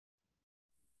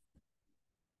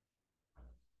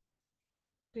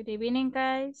Good evening,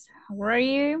 guys. How are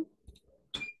you?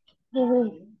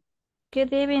 Ujú.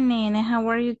 Good evening. How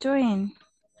are you doing?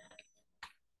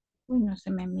 Uy, no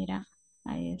se me mira.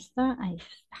 Ahí está, ahí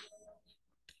está.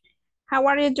 How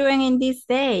are you doing in this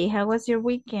day? How was your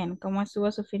weekend? ¿Cómo estuvo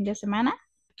su fin de semana?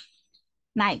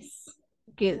 Nice.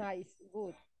 Good. Nice,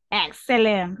 good.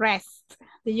 Excellent. Rest.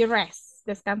 Did you rest?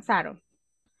 Descansaron.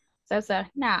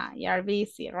 No, you're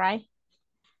busy, right?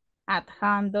 At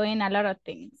home doing a lot of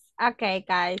things. Okay,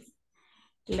 guys.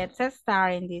 Let's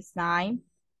start in this night.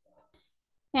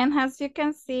 And as you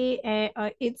can see,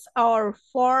 it's our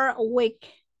 4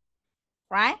 week,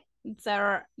 right? It's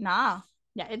our, no,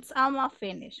 yeah, it's almost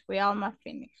finished. We almost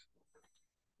finished.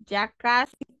 Ya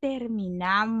casi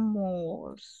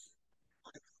terminamos.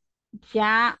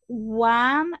 Ya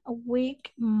 1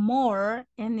 week more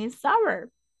and it's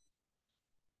over.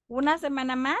 Una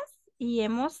semana más y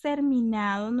hemos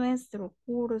terminado nuestro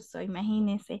curso.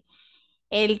 Imagínense,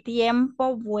 el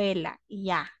tiempo vuela y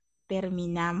ya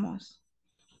terminamos.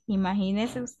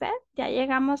 Imagínese usted, ya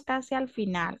llegamos casi al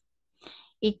final.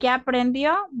 ¿Y qué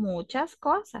aprendió? Muchas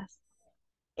cosas.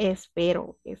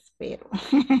 Espero.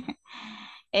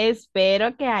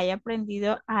 Espero que haya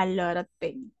aprendido a lot of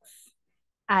things.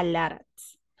 A lot.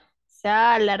 So,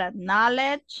 a lot of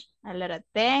knowledge, a lot of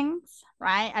things,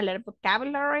 right? A lot of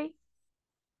vocabulary.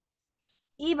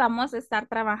 Y vamos a estar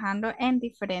trabajando en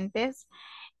diferentes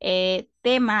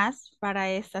temas para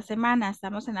esta semana.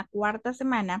 Estamos en la 4ª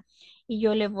semana y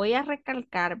yo le voy a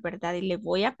recalcar, ¿verdad? Y le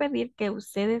voy a pedir que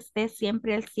usted esté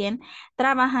siempre al 100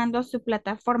 trabajando su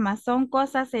plataforma. Son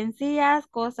cosas sencillas,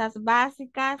 cosas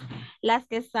básicas, las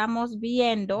que estamos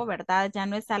viendo, ¿verdad? Ya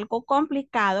no es algo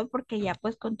complicado porque ya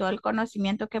pues con todo el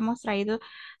conocimiento que hemos traído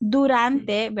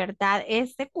durante, ¿verdad?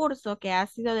 Este curso que ha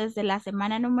sido desde la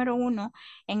semana número 1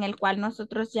 en el cual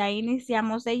nosotros ya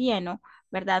iniciamos de lleno,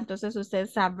 ¿verdad? Entonces usted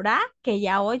sabrá que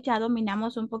ya hoy ya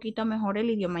dominamos un poquito mejor el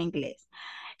idioma inglés.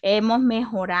 Hemos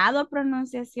mejorado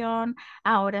pronunciación,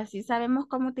 ahora sí sabemos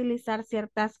cómo utilizar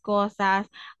ciertas cosas.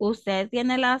 Usted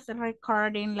tiene las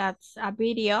recording, las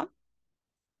video,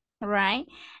 right?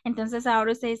 Entonces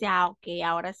ahora usted dice, ok,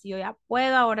 ahora sí yo ya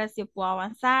puedo, ahora sí puedo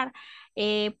avanzar,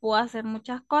 puedo hacer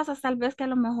muchas cosas, tal vez que a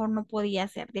lo mejor no podía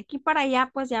hacer. De aquí para allá,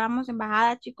 pues ya vamos en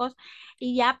bajada, chicos,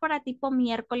 y ya para tipo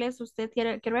miércoles, usted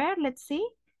quiere ver, let's see,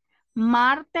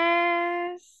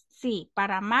 martes, sí,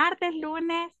 para martes,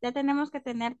 lunes, ya tenemos que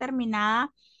tener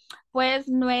terminada pues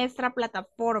nuestra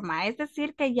plataforma. Es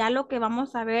decir, que ya lo que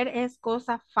vamos a ver es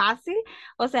cosa fácil,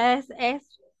 o sea,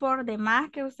 es por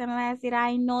demás que usted me va a decir,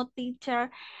 ay, no,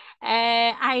 teacher,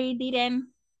 I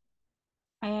didn't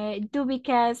do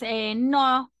because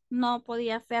no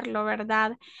podía hacerlo,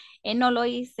 ¿verdad? No lo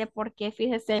hice porque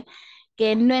fíjese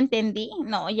que no entendí.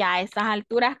 No, ya a estas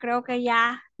alturas creo que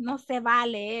ya no se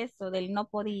vale eso del no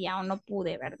podía o no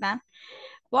pude, ¿verdad?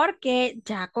 Porque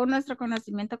ya con nuestro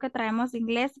conocimiento que traemos de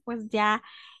inglés, pues ya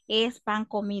es pan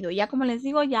comido. Ya como les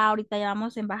digo, ya ahorita ya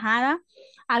vamos en bajada.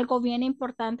 Algo bien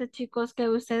importante, chicos, que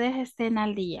ustedes estén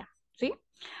al día, ¿sí?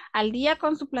 Al día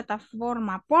con su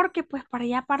plataforma, porque pues para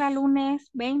allá para lunes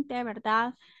 20,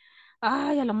 ¿verdad?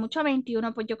 Ay, a lo mucho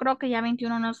 21, pues yo creo que ya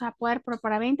 21 no se va a poder, pero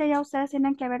para 20 ya ustedes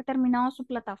tienen que haber terminado su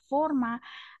plataforma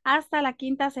hasta la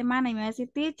 5ª semana. Y me va a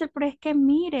decir, teacher, pero es que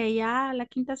mire, ya la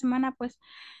 5ª semana pues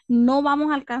no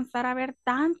vamos a alcanzar a ver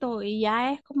tanto. Y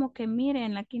ya es como que mire,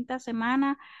 en la 5ª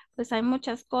semana pues hay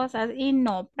muchas cosas. Y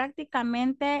no,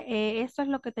 prácticamente esto es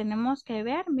lo que tenemos que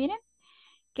ver. Miren,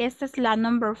 que esta es la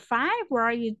number 5, what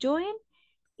are you doing?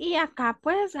 Y acá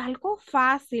pues algo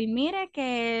fácil, mire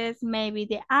que es maybe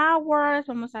the hours,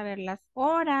 vamos a ver las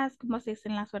horas, cómo se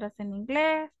dicen las horas en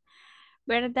inglés,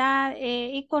 ¿verdad?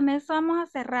 Y con eso vamos a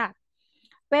cerrar.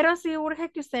 Pero sí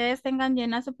urge que ustedes tengan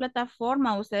llena su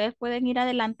plataforma, ustedes pueden ir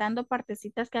adelantando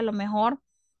partecitas que a lo mejor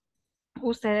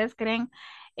ustedes creen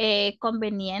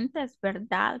convenientes,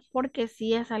 ¿verdad? Porque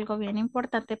sí es algo bien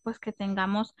importante pues que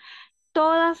tengamos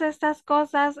todas estas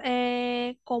cosas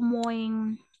ay,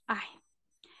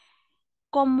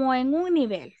 como en un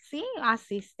nivel, ¿sí?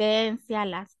 Asistencia,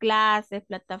 las clases,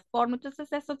 plataforma. Entonces,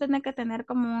 eso tiene que tener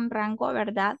como un rango,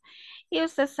 ¿verdad? Y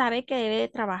usted sabe que debe de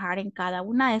trabajar en cada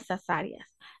una de esas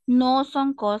áreas. No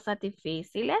son cosas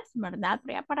difíciles, ¿verdad?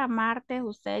 Pero ya para martes,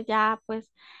 usted ya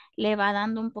pues le va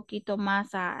dando un poquito más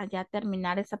a ya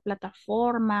terminar esa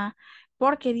plataforma,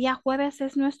 porque día jueves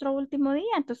es nuestro último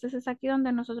día. Entonces, es aquí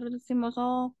donde nosotros decimos,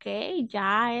 ok,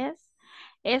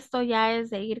 esto ya es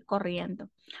de ir corriendo.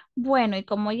 Bueno, y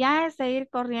como ya es seguir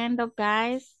corriendo,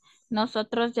 guys,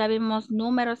 nosotros ya vimos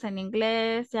números en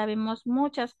inglés, ya vimos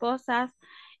muchas cosas,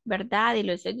 ¿verdad? Y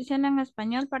lo estoy diciendo en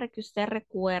español para que usted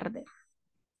recuerde.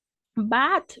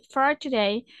 But for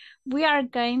today, we are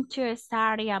going to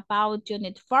study about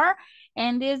Unit 4.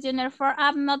 And this Unit 4,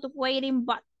 I'm not waiting,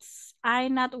 but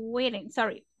I'm not waiting,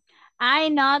 sorry.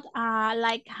 I'm not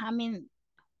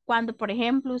cuando por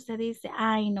ejemplo usted dice,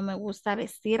 ay, no me gusta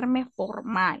vestirme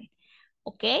formal,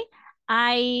 ¿ok?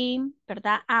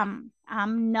 ¿Verdad? I'm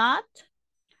not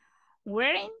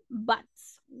wearing, but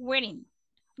wearing,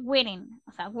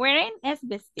 o sea, wearing es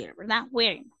vestir, ¿verdad?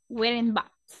 Wearing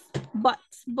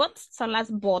boots son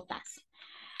las botas.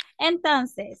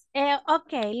 Entonces,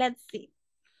 okay, let's see.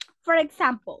 For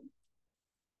example,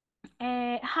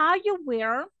 how you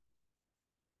wear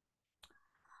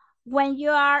when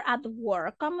you are at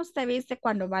work. ¿Cómo usted viste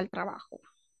cuando va al trabajo?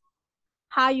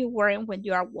 How you wearing when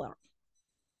you are at work?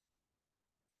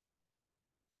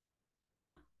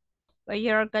 When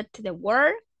you're good to the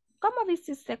work. ¿Cómo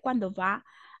viste usted cuando va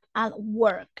al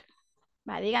work?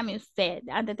 Va, dígame usted,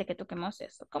 antes de que toquemos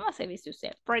eso, ¿cómo se viste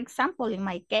usted? For example, in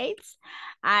my case,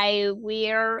 I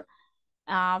wear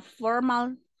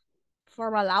formal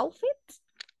outfits,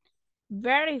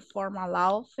 very formal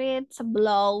outfits,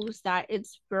 blouse that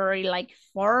it's very like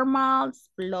formal,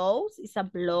 blouse, it's a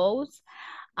blouse,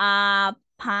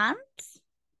 pants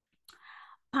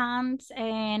and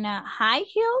high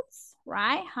heels,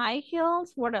 right? High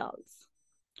heels, what else?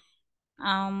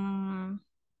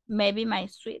 Maybe my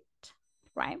suit,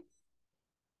 right?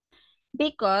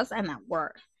 Because I'm at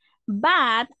work.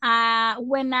 But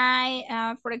when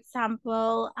I, for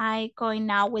example, I going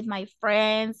out with my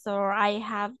friends or I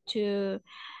have to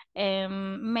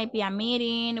maybe a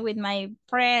meeting with my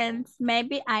friends,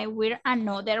 maybe I wear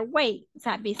another way, o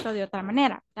sea, visto de otra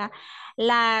manera,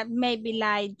 maybe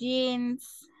like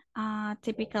jeans,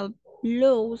 typical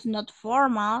blues, not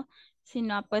formal,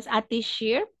 sino pues a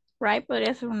t-shirt, right?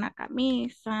 Podría ser una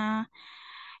camisa.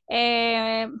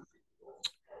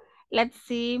 Let's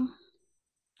see,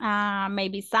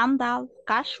 maybe sandal,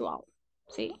 casual,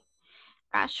 ¿sí?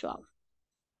 Casual.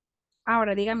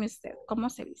 Ahora dígame usted, ¿cómo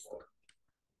se viste?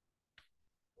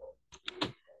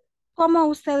 ¿Cómo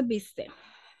usted viste?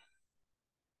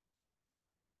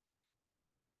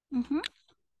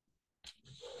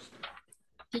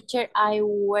 Teacher, I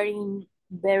wearing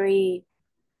very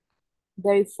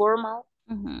formal.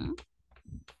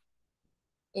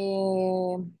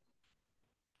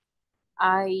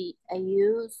 I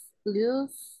use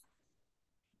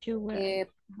You wear.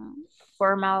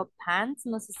 formal pants.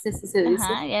 No sé si se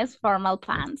dice. Yes, formal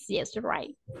pants. Yes, you're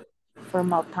right.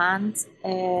 Formal pants.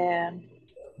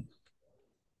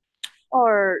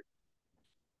 Or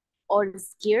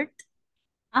skirt.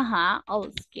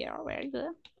 All skirt. Very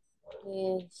good.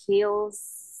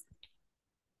 Heels.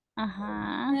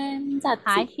 And that's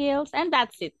high heels. And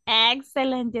that's it.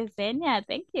 Excellent, Yesenia.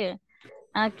 Thank you.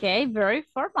 Okay, very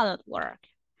formal at work.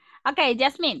 Okay,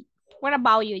 Jasmine. What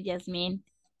about you, Jasmine?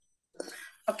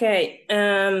 Okay.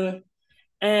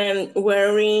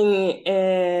 Wearing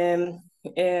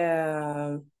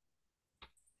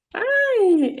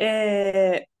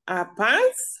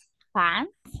pants.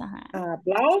 Pants.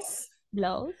 Blouse.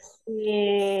 Blouse.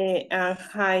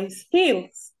 High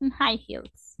heels. High heels.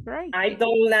 Very I good.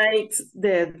 don't like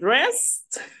the dress.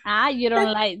 You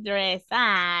don't like dress.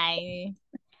 I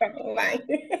don't like.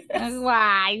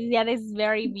 Why? That is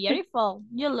very beautiful.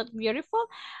 You look beautiful.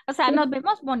 O sea, nos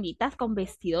vemos bonitas con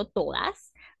vestido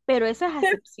todas, pero eso es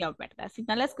excepción, ¿verdad? Si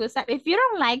no les gusta, if you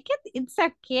don't like it, it's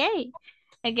okay.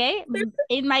 Okay?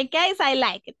 In my case, I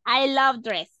like it. I love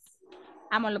dress.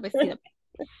 Amo los vestidos.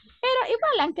 Pero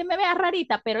igual, aunque me vea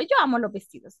rarita, pero yo amo los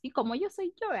vestidos. Y como yo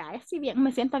soy yo, así bien,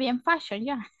 me siento bien fashion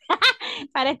yo.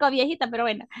 Parezco viejita, pero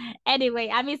bueno. Anyway,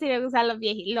 a mí sí me gustan los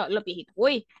viejitos.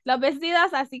 Uy, los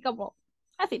vestidos así como,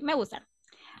 así, me gustan.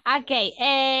 Ok,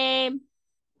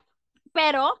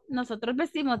 pero nosotros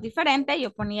vestimos diferente.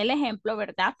 Yo ponía el ejemplo,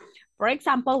 ¿verdad? For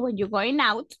example, when you're going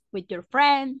out with your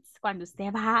friends, cuando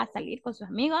usted va a salir con sus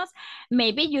amigos,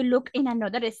 maybe you look in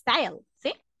another style,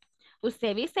 ¿sí?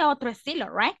 Usted viste otro estilo,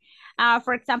 right?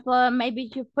 For example, maybe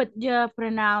you put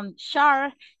on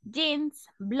shirt, jeans,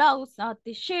 blouse,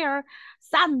 t-shirt,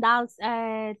 sandals,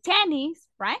 tennis,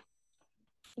 right?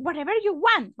 Whatever you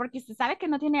want, porque usted sabe que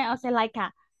no tiene, o sea,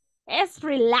 es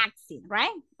relaxing,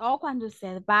 right? O cuando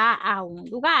usted va a un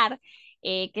lugar,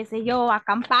 qué sé yo, a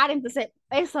acampar, entonces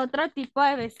es otro tipo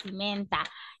de vestimenta.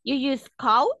 You use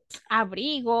coat,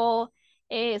 abrigo,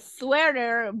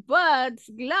 sweater, boots,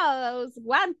 gloves,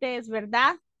 guantes,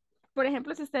 ¿verdad? Por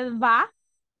ejemplo, si usted va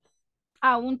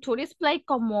a un tourist place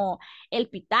como el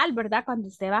Pital, ¿verdad? Cuando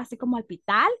usted va así como al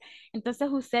Pital, entonces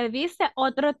usted viste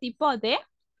otro tipo de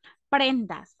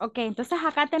prendas. Ok, entonces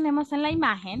acá tenemos en la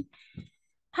imagen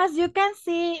As you can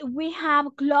see, we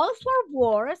have clothes for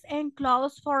work and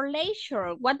clothes for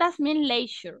leisure. What does mean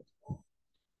leisure?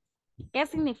 ¿Qué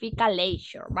significa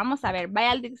leisure? Vamos a ver,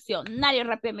 vaya al diccionario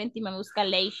rápidamente y me busca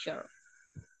leisure.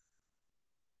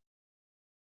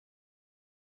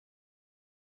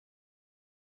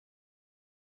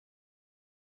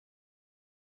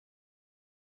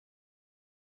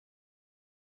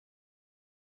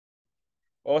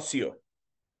 Ocio.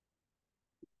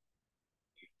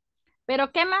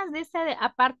 Pero ¿qué más dice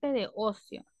aparte de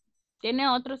ocio? Tiene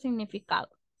otro significado.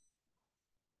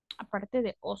 Aparte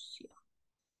de ocio.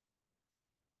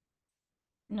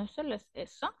 No solo es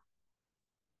eso.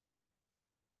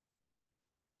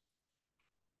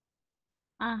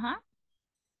 Ajá.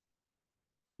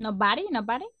 Nobody,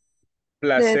 nobody. De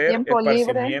Placer, tiempo libre.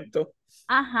 esparcimiento.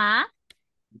 Ajá.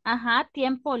 Ajá,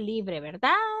 tiempo libre,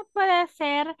 ¿verdad? Puede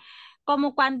ser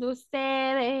como cuando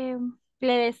usted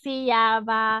le decía,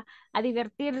 va a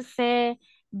divertirse,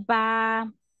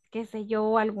 va, qué sé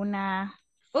yo, alguna...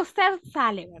 Usted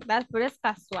sale, ¿verdad? Pero es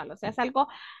casual, o sea, es algo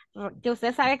que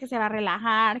usted sabe que se va a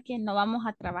relajar, que no vamos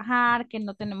a trabajar, que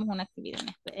no tenemos una actividad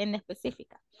en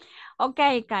específica.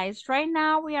 Okay, guys, right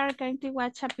now we are going to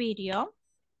watch a video,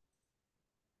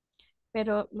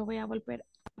 pero lo voy a volver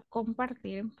a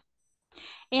compartir.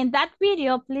 In that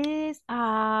video, please,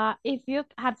 if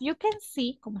you can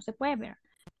see, como se puede ver,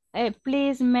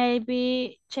 please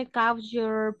maybe check out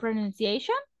your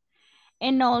pronunciation.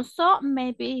 And also,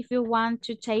 maybe if you want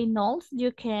to take notes,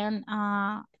 you can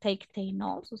take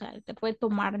notes. O sea, te puede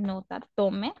tomar nota,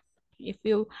 tome. If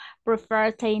you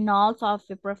prefer take notes or if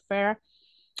you prefer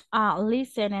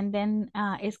listen and then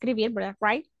escribir, ¿verdad?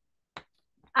 Right?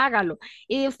 Hágalo.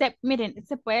 Y usted, miren,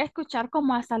 se puede escuchar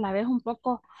como hasta a la vez un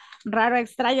poco raro,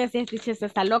 extraño, si dice se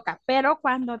está loca, pero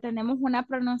cuando tenemos una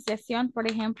pronunciación, por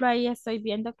ejemplo, ahí estoy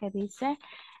viendo que dice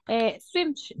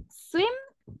swim,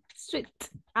 sweet,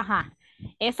 ajá.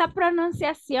 Esa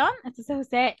pronunciación, entonces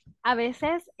usted a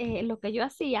veces lo que yo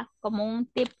hacía como un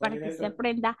tip para que se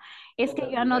aprenda es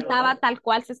que yo anotaba tal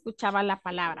cual se escuchaba la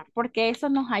palabra, porque eso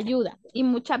nos ayuda y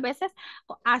muchas veces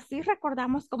así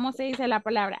recordamos cómo se dice la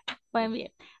palabra. Pues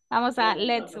bien, vamos a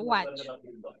let's watch.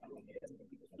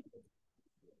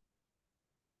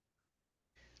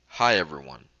 Hi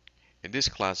everyone. In this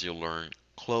class you'll learn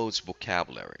clothes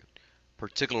vocabulary,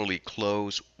 particularly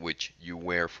clothes which you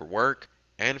wear for work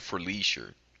and for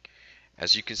leisure.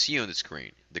 As you can see on the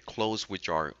screen, the clothes which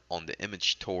are on the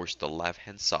image towards the left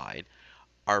hand side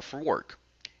are for work,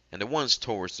 and the ones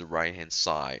towards the right hand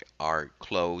side are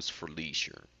clothes for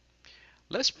leisure.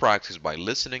 Let's practice by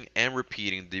listening and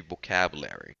repeating the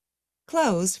vocabulary.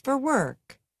 Clothes for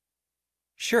work.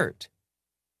 Shirt.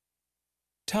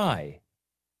 Tie.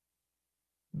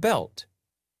 Belt.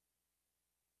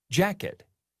 Jacket.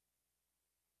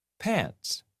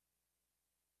 Pants.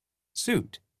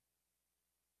 Suit.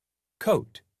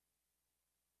 Coat.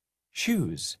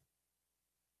 Shoes.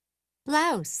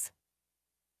 Blouse.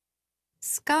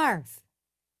 Scarf.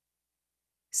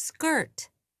 Skirt.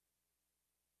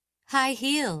 High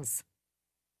heels.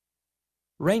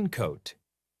 Raincoat.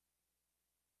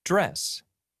 Dress.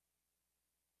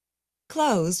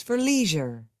 Clothes for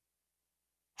leisure.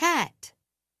 Hat.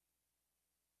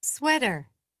 Sweater.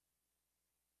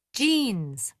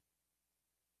 Jeans.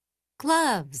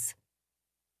 Gloves.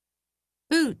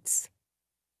 Boots.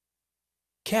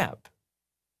 Cap.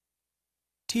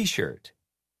 T-shirt.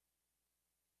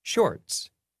 Shorts.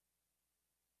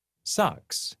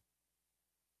 Socks.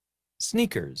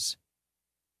 Sneakers.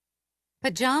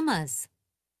 Pajamas.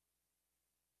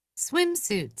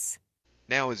 Swimsuits.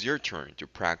 Now it's your turn to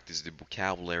practice the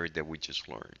vocabulary that we just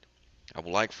learned. I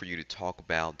would like for you to talk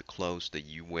about the clothes that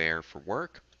you wear for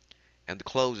work and the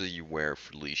clothes that you wear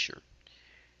for leisure.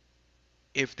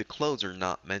 If the clothes are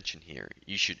not mentioned here,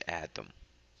 you should add them.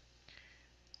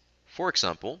 For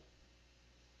example,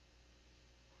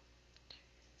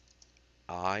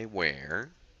 I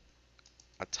wear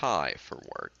a tie for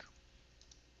work.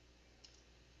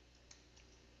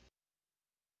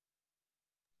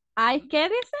 ¿Qué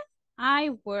dice?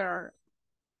 I wear,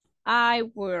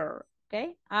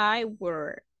 okay? I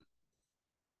wear.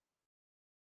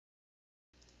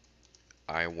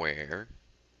 I wear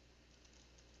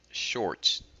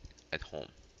shorts at home.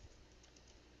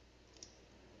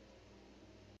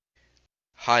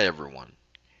 Hi everyone.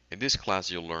 In this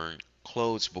class you'll learn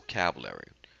clothes vocabulary,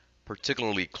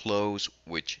 particularly clothes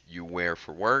which you wear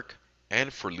for work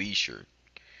and for leisure.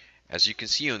 As you can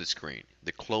see on the screen,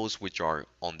 the clothes which are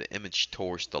on the image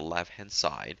towards the left hand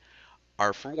side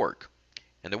are for work,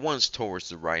 and the ones towards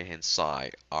the right hand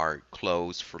side are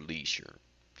clothes for leisure.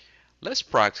 Let's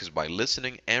practice by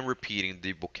listening and repeating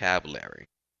the vocabulary.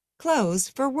 Clothes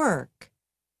for work.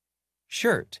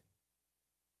 shirt,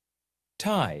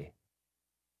 tie,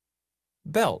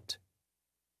 belt,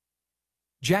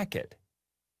 jacket,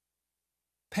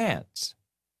 pants,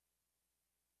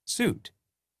 suit,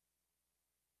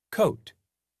 coat,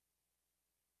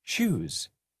 shoes,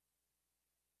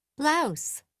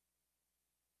 Blouse.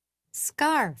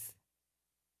 Scarf.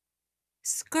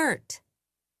 Skirt.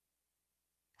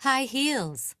 High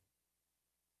heels.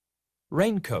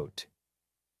 raincoat,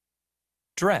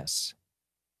 dress,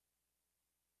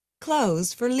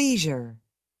 Clothes for leisure.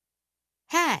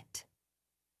 Hat.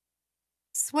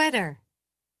 Sweater.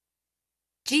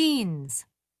 Jeans.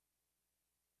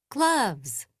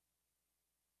 Gloves.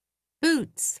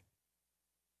 Boots.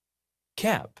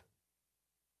 cap,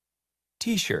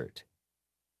 t-shirt,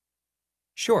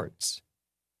 shorts,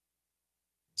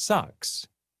 socks,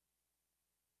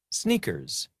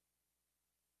 sneakers,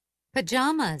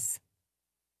 Pajamas.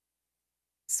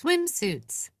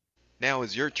 Swimsuits. Now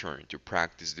it's your turn to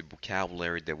practice the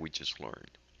vocabulary that we just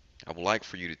learned. I would like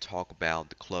for you to talk about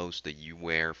the clothes that you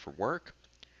wear for work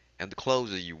and the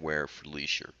clothes that you wear for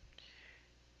leisure.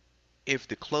 If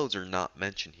the clothes are not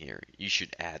mentioned here, you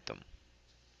should add them.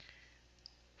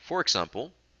 For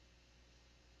example,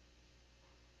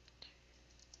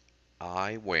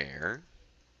 I wear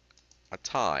a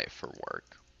tie for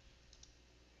work.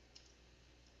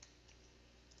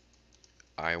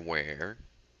 I wear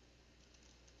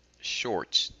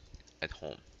shorts at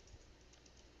home.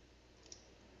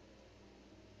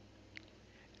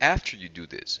 After you do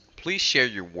this, please share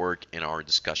your work in our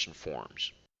discussion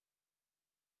forums.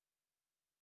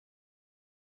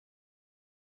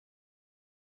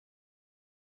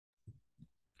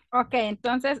 Ok,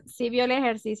 entonces sí vio el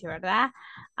ejercicio, ¿verdad?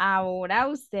 Ahora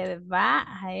usted va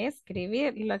a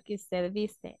escribir lo que usted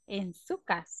viste en su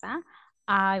casa.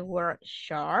 I wear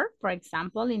short, for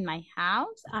example, in my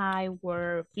house. I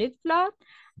wear flip-flop.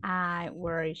 I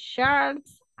wear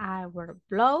shirts. I wear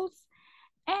blouse.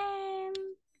 And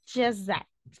just that.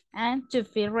 And to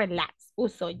feel relaxed.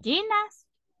 Uso jeans,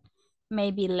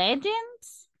 maybe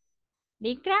leggings,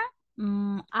 licra.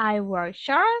 I wear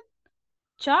short,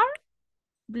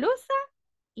 blusa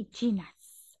y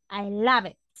chinas. I love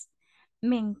it.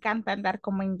 Me encanta andar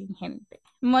como indigente.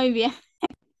 Muy bien.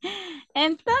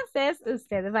 Entonces,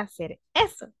 usted va a hacer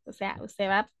eso. O sea, usted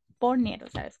va a poner, o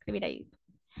sea, escribir ahí.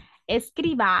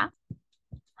 Escriba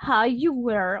how you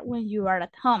wear when you are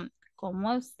at home.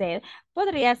 Como usted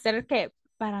podría hacer que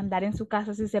para andar en su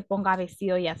casa si se ponga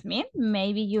vestido Yasmin.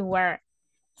 Maybe you wear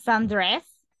sundress.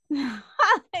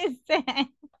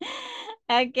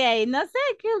 Ok, no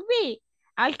sé, could be.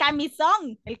 El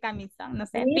camisón, no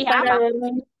sé, Sí, para pijama.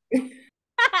 dormir.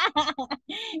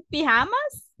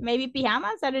 Pijamas, maybe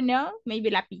pijamas, I don't know,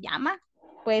 maybe la pijama.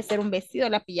 Puede ser un vestido,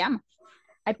 la pijama.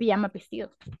 Hay pijama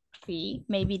vestido. Sí,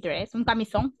 maybe dress, un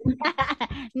camisón.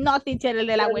 No, teacher, el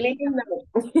de la Qué abuelita. lindo.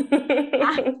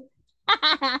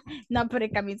 No, pero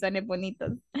hay camisones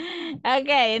bonitos. Ok,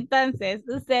 entonces,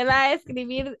 usted va a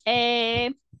escribir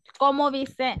cómo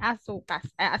viste a su casa.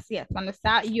 Así es, cuando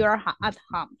está at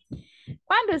home.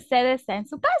 Cuando usted está en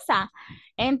su casa.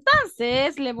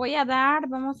 Entonces, le voy a dar,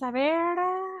 vamos a ver,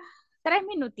 3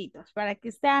 minutitos para que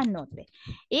usted anote.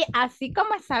 Y así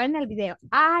como estaba en el video,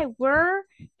 I wear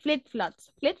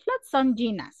flip-flops. Flip-flops son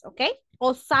jeans, ¿ok?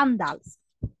 O sandals.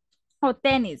 O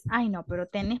tenis. Ay, no, pero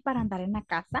tenis para andar en la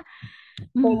casa.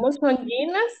 ¿Cómo son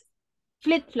llenas?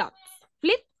 Flip-flops.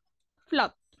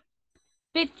 Flip-flop.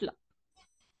 Flip-flop.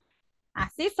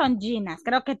 Así son jeans.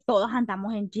 Creo que todos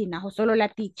andamos en jeans o solo la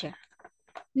teacher.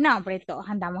 No, hombre, todos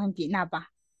andamos en jeans, pa.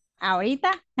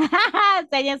 Ahorita,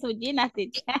 enseñen sus jeans,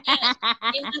 teacher.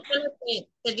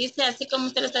 Se dice así como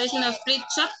usted lo está diciendo, flip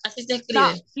shop, así se No,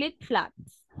 escribe.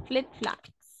 flip-flops.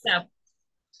 Flip-flops. Flap.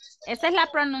 Esa es la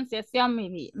pronunciación,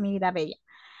 mi vida bella.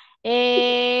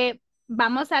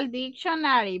 Vamos al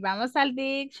diccionary, vamos al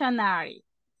diccionary.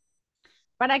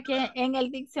 Para que en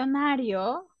el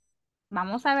diccionario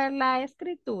vamos a ver la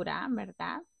escritura,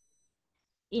 ¿verdad?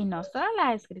 Y no solo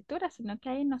la escritura, sino que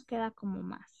ahí nos queda como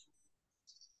más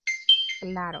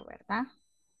claro, ¿verdad?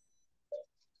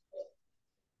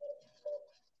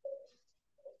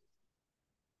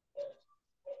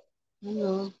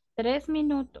 No. 3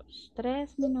 minutos,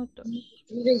 3 minutos.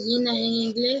 Regina en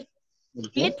inglés.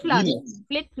 Flip-flops,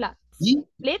 flip-flops,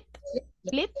 flip,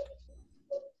 flip,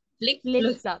 Flip,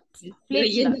 flip-flops,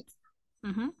 flip-flops.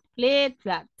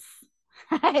 Flip-flops.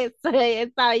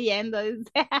 Está oyendo,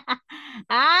 dice.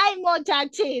 Ay,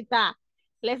 muchachita,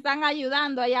 le están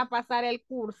ayudando allá a pasar el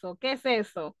curso. ¿Qué es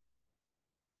eso?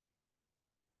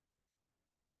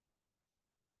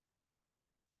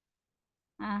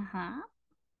 Ajá.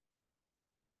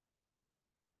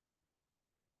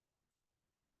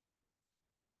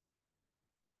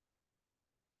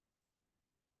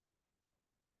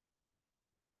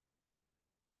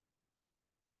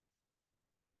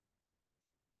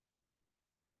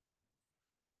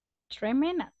 3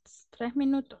 minutes. 3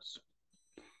 minutos.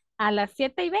 A las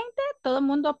 7:20, todo el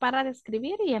mundo para de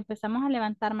escribir y empezamos a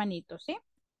levantar manitos, ¿sí?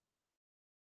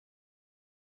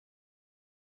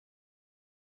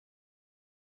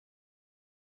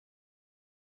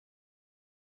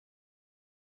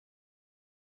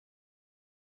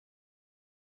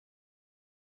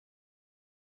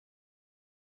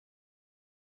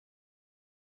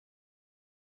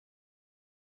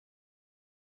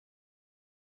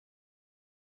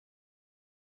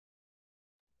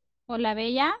 Hola,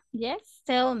 Bella. Yes,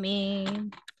 tell me.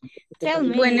 Tell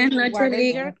me. Buenas noches, what is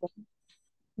Liga. your-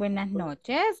 Buenas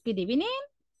noches. Good evening.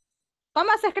 ¿Cómo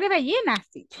se escribe Gina?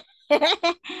 Sí.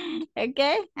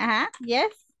 Ok, ajá,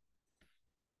 yes.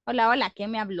 Hola, hola,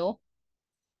 ¿quién me habló?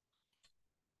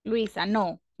 Luisa,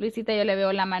 no. Luisita, yo le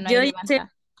veo la mano ahí Yo hice,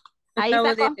 levantada. Ahí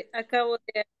sacó.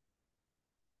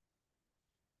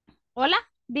 Hola,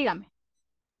 dígame.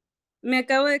 me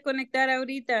acabo de conectar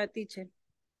ahorita, teacher.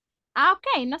 Ah,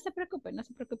 ok, no se preocupe, no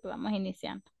se preocupe, vamos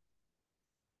iniciando.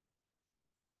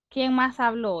 ¿Quién más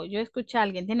habló? Yo escuché a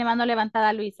alguien. Tiene mano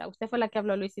levantada Luisa. Usted fue la que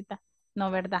habló, Luisita. No,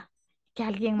 ¿verdad? Que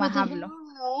alguien más habló.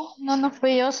 No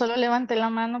fui yo, solo levanté la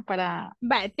mano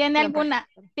Vale, ¿tiene para alguna,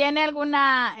 participar.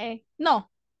 no?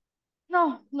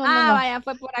 No. Vaya,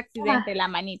 fue por accidente la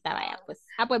manita, vaya, pues.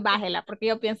 Pues bájela, porque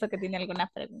yo pienso que tiene alguna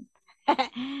pregunta.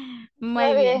 Muy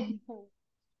Está bien. bien.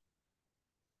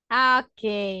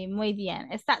 Ok, muy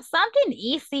bien. Está something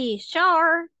easy,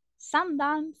 short,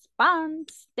 sandals,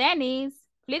 pants, tenis,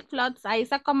 flip-flops.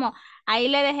 Ahí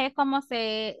le dejé cómo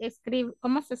se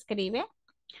escribe.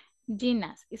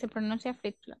 Ginas, y se pronuncia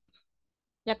flip-flop.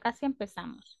 Ya casi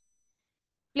empezamos.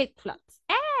 Flip-flops.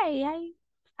 Hey,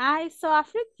 I saw a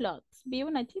flip-flops. Vi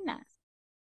una Ginas.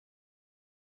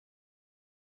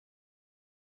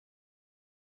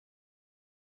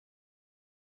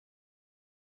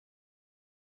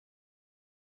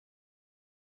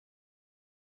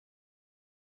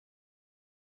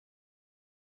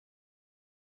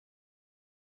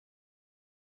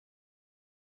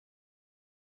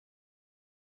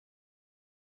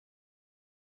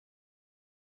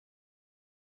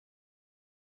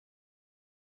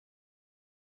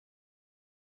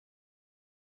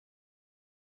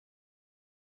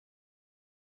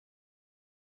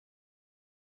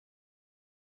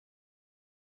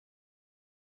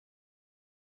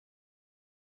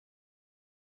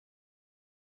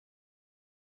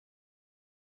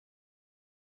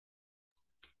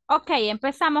 Ok,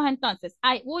 empezamos entonces.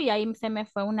 Ahí se me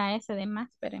fue una S de más,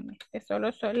 espérenme. Que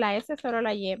la S solo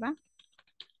la lleva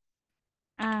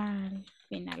al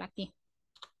final aquí.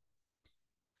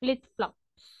 Flip-flop.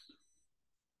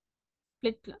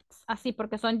 Flip-flops. Así,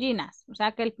 porque son ginas. O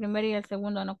sea que el primero y el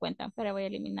segundo no cuentan. Pero voy a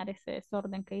eliminar ese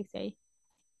desorden que hice ahí.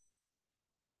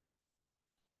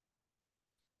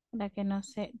 Para que no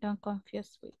se, don't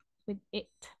confuse with it.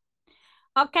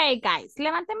 Ok, guys.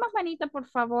 Levantemos manito, por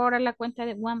favor, a la cuenta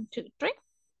de 1, 2, 3.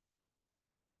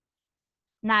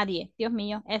 Nadie. Dios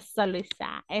mío. Eso,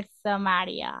 Luisa. Eso,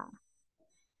 María.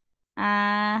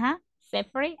 Ajá.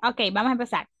 Sefri. Ok, vamos a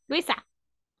empezar. Luisa,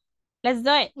 let's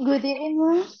do it. Good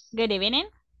evening. Good evening.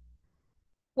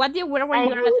 What do you wear when I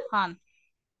you're at home?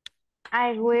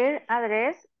 I wear a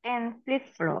dress and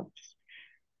flip-flops.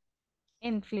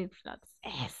 En flip-flops.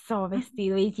 Eso,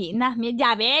 vestido y jeans.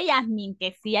 Ya ve, Yasmin,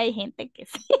 que sí hay gente que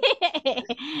sí.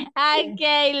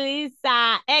 Ok,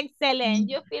 Lisa. Excellent.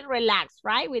 You feel relaxed,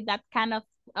 right? With that kind of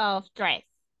dress.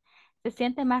 Se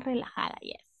siente más relajada,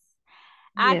 yes.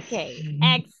 Yes. Okay,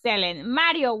 excellent.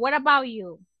 Mario, what about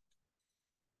you?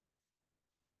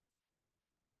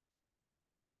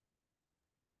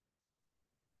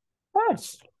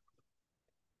 Yes.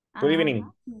 Good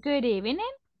evening. Good evening.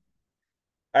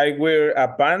 I wear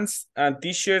a pants and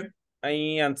t-shirt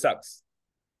and socks.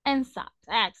 And socks.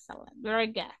 Excellent. Very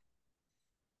good.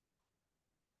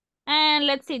 And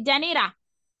let's see, Janira.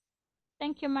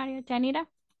 Thank you, Mario. Janira.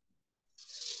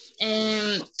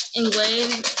 In way,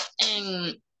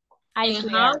 in I in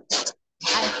wear. house,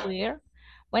 I wear.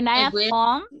 When I I am wear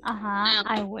home,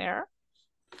 I wear.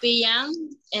 pijama,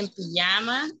 and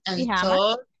Pijama.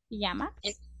 short,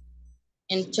 Pijamas.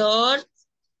 and short,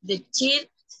 the shirt,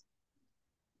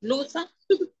 blusa,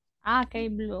 Okay,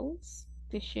 blues.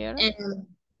 T-shirt.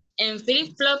 and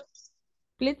flip-flop,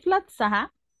 Flip-flops,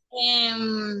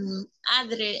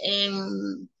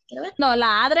 ¿quiero ver? No,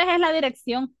 la address es la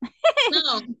dirección.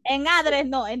 No, En address,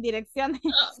 no, en dirección.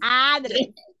 Address.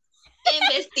 en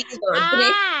vestido,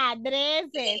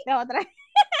 Dresses. Es otra.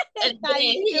 el Tan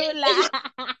dress. chula.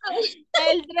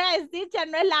 El dress, teacher,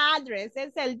 no es la address,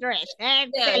 es el dress.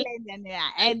 Excelente,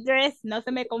 Janira. El dress, no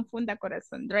se me confunda,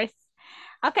 corazón. Dress.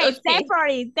 Okay, Okay.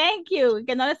 Sephora, thank you.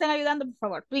 Que no le estén ayudando, por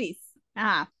favor, please.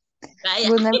 Ajá. Vaya.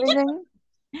 Good evening.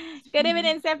 Good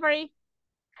evening, Sephora.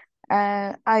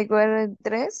 I wear a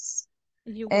dress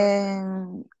You were.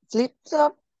 and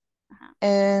flip-flop Ajá.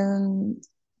 and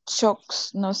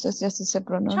shocks. No sé si así se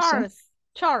pronuncia.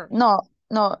 Shorts.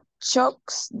 No,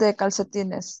 shocks de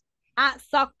calcetines. Ah,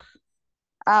 socks.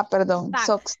 Ah, perdón, Socks.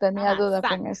 socks. Tenía Ajá, duda socks.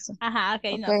 con eso. Ajá,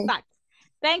 okay, no, Okay. socks.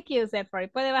 Thank you, Sephora.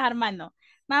 Puede bajar mano.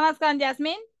 Vamos con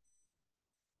Jasmine.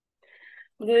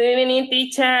 Good evening, Good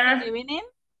teacher. evening.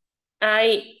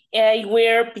 I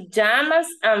wear pajamas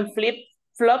and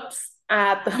flip-flops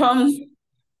at home.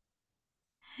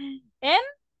 And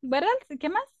what else? ¿Qué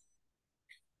más?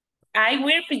 I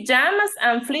wear pajamas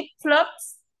and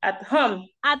flip-flops at home.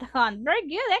 At home. Very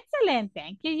good. Excellent.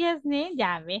 Thank you, Jasmine.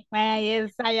 Ya ve. Ahí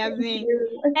está, Jasmine.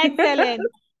 Excellent.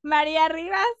 María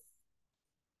Rivas.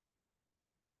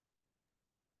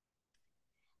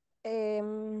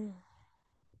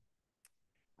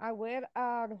 I wear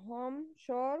at home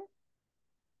short,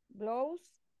 blouse,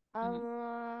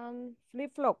 and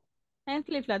flip-flop. And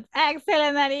flip-flops.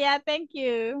 Excellent, María. Thank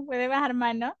you. Puede bajar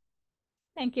mano.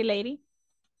 Thank you, lady.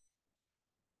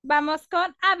 Vamos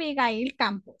con Abigail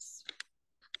Campos.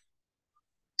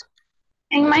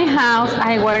 In my house,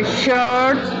 I wear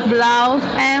shorts, blouse,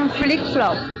 and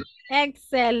flip-flop.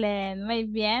 Excelente. Muy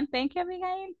bien. Thank you,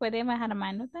 Abigail. Puede bajar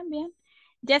mano también.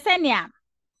 Yesenia.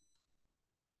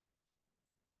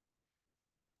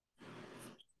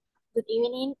 Good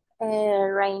evening.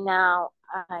 Right now,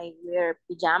 I wear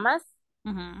pajamas,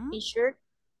 Uh-huh. t-shirt,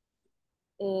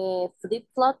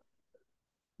 flip-flop,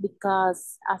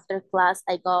 because after class,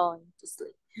 I go to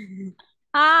sleep.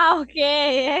 Ah, ok.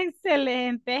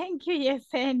 Excelente. Thank you,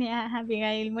 Yesenia.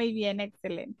 Abigail, muy bien.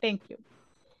 Excelente. Thank you.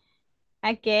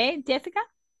 Ok. Jessica.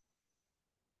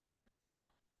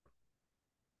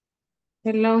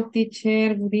 Hello,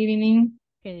 teacher. Good evening.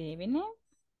 Good evening.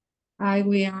 I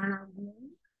wear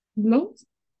blouse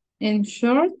and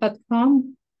short at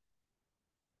home.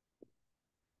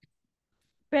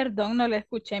 Perdón, no le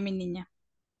escuché, mi niña.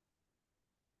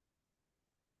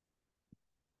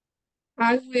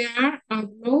 I wear a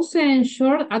blouse and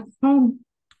short at home.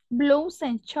 Blues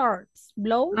and shorts.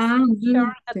 Blues,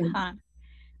 short at Blouse. home.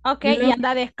 Ok, y Blouse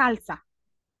anda descalza.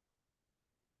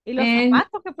 ¿Y los and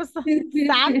zapatos qué puso?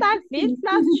 Sandals,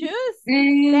 flip-flops, shoes,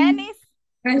 and tenis.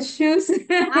 shoes.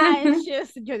 Ah, en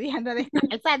shoes. Yo dije anda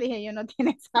descalza, dije yo no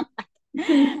tiene zapatos.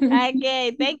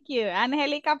 Ok, thank you.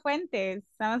 Angélica Fuentes.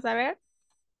 Vamos a ver.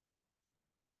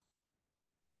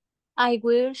 I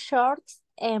wear shorts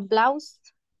and blouse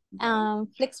and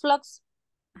flip-flops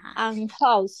and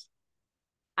house.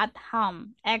 At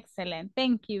home. Excellent.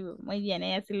 Thank you. Muy bien,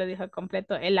 ella sí lo dijo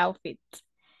completo el outfit.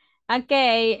 Ok,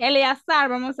 Eliazar,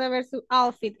 vamos a ver su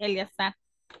outfit, Eliazar.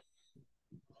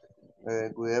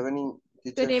 Good evening,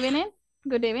 teacher. Good evening.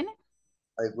 Good evening.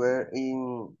 I wear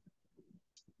in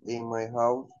my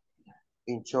house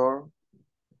in short,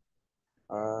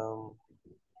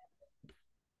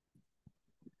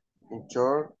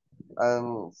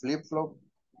 and flip-flop,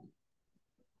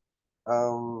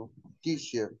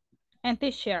 t-shirt. And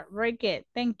t-shirt. Very good.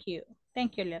 Thank you.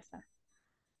 Thank you, Eliazar.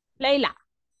 Leila.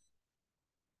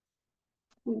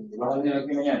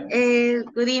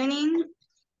 Good evening.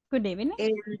 Good evening.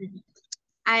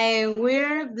 I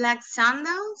wear black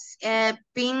sandals, a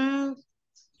pink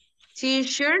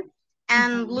t-shirt,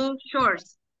 and blue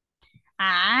shorts.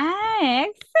 Ah,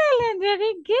 excellent,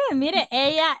 very good. Mire,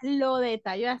 ella lo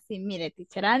detalló así. Mire,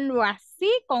 teacher, lo así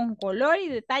con color y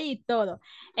detalle y todo.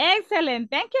 Excelente,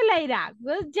 thank you, Leila.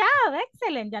 Good job,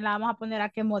 excelente. Ya la vamos a poner a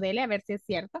que modele, a ver si es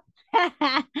cierto.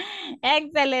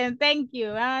 Excelente, thank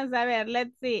you. Vamos a ver,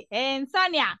 let's see. En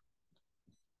Sonia.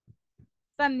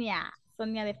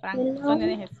 Sonia de Franco. Hello. Sonia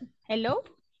de Jesús. Hello.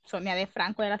 Sonia de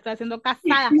Franco, ya la estoy haciendo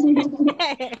casada.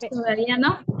 Todavía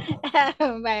no.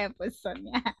 Vaya, pues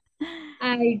Sonia.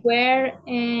 I wear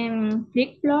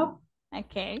flip-flop,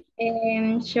 Okay.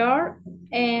 short,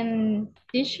 and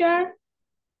t-shirt,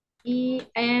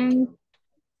 and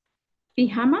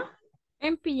pijama.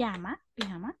 En pijama.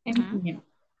 Pijama. En pijama.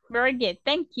 Very good.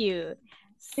 Thank you.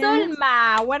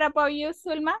 Sulma, what about you,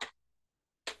 Sulma?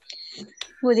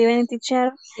 Good evening,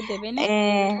 teacher. Good evening.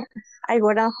 I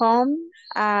wear at home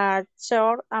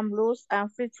short and blues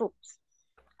and flip-flops.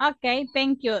 Ok,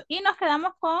 thank you. Y nos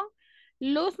quedamos con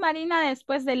Luz Marina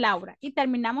después de Laura. Y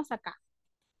terminamos acá.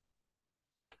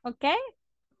 Ok.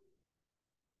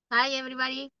 Hi,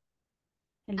 everybody.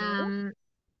 Hello.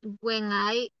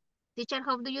 Teacher,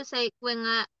 how do you say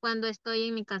cuando estoy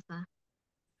en mi casa?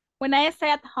 When I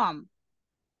stay at home.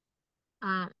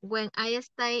 When I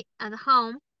stay at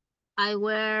home, I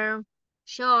wear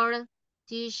short,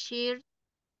 t-shirt,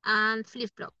 and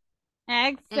flip-flop.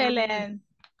 Excellent.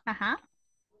 Ajá.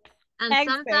 And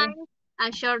Excellent. sometimes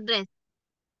a short dress.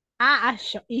 Ah,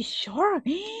 y short.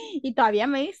 Y todavía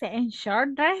me dice, ¿en short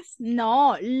dress?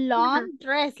 No, long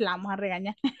dress. La vamos a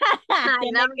regañar.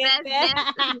 Tiene Long que dress, ser, yes.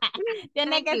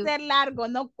 tiene Thank que you. ser largo,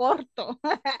 no corto.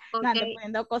 No ande Okay.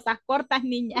 poniendo cosas cortas,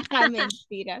 niña. Ay,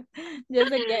 mentiras. Yo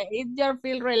sé que it's your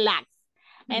feel relaxed.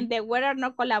 And the weather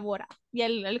no colabora. Y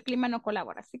el clima no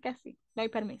colabora. Así que sí, doy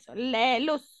permiso.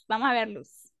 Luz, vamos a ver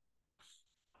Luz.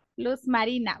 Luz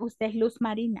Marina. Usted es Luz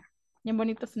Marina. Bien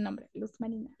bonito su nombre, Luz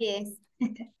Marina. Yes.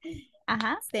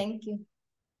 Ajá. Thank you.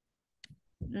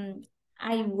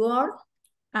 I work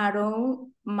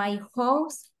around my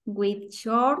house with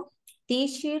short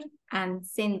t-shirt and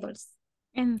sandals.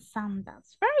 En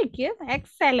sandals. Very good.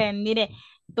 Excellent. Mire,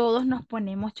 todos nos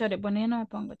ponemos chores. Bueno, yo no me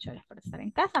pongo chores para estar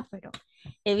en casa, pero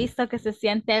he visto que se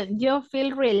sienten, yo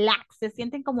feel relaxed, se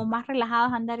sienten como más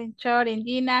relajados andar en short, en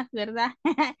jeans, ¿verdad?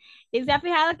 Y se ha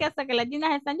fijado que hasta que las jeans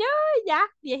están ya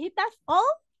viejitas,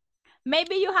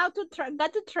 maybe you have to go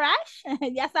to trash,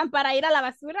 ya están para ir a la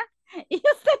basura, y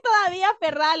usted todavía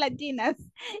aferrada a las jeans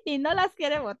y no las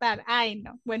quiere botar. Ay,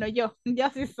 no. Bueno, yo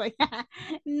sí soy.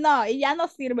 No, y ya no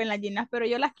sirven las jeans, pero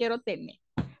yo las quiero tener.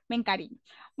 Me encariño.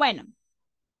 Bueno,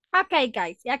 ok,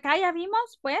 guys. Y acá ya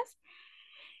vimos, pues,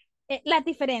 la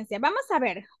diferencia. Vamos a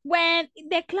ver. When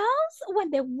the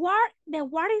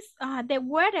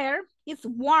weather is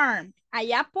warm.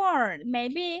 Allá por,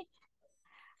 maybe,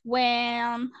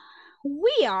 when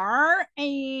we are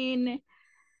in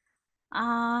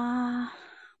by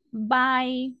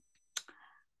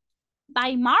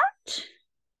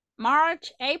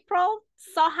March, April,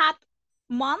 so hot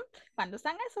month, cuando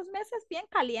están esos meses bien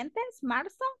calientes,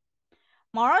 marzo,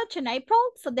 March and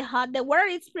April, so the weather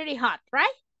is pretty hot,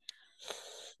 right?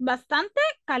 Bastante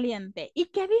caliente. ¿Y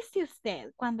qué dice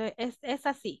usted cuando es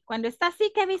así? Cuando está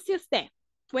así, ¿qué dice usted?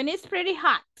 When it's pretty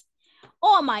hot.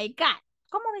 Oh my God.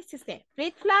 ¿Cómo dice usted?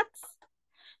 Flip-flops,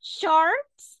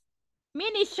 shorts,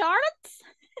 mini shorts.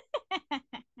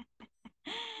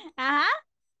 Ajá.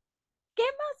 ¿Qué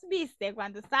más viste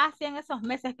cuando estás así en esos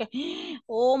meses que,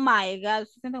 oh my God,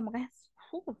 se siente como que es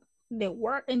the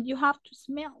word and you have to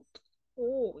smell.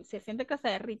 Oh, se siente que se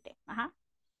derrite. Ajá.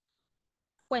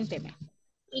 Cuénteme.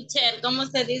 Teacher, ¿cómo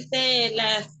se dice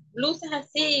las blusas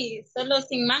así, solo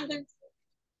sin mangas?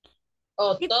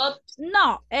 ¿O tops?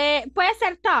 No, puede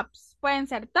ser tops, pueden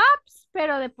ser tops,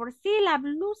 pero de por sí la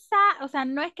blusa, o sea,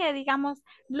 no es que digamos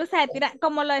blusa de tirante,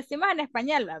 como lo decimos en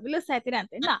español, la blusa de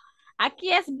tirante, no.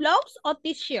 Aquí es blouse o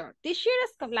t-shirt. T-shirt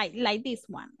es like this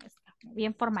one, es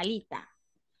bien formalita.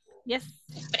 Yes,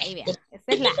 ahí bien.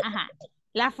 Esa es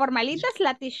la formalita es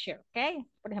la t-shirt, ¿ok?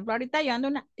 Por ejemplo, ahorita yo ando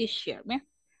una t-shirt, ¿bien?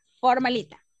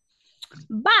 Formalita.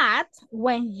 But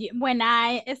when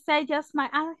I say just my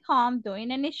at home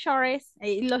doing any chores,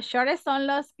 los chores son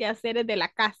los quehaceres de la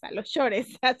casa, los chores,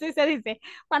 así se dice.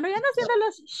 Cuando yo ando haciendo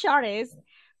los chores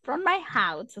from my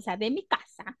house, o sea, de mi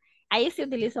casa, ahí sí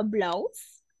utilizo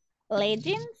blouse,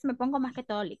 leggings, me pongo más que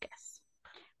todo licras,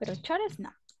 pero chores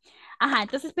no. Ajá,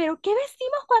 entonces, pero ¿qué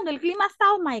vestimos cuando el clima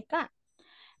está, oh my God?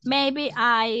 Maybe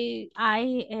I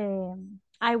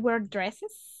wear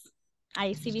dresses.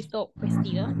 Ahí sí visto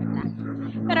vestidos, ¿verdad?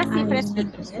 Pero así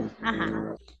fresquitos.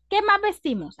 Ajá. ¿Qué más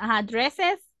vestimos? Ajá,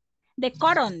 dresses de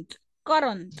cotton.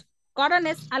 Cotton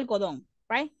es algodón,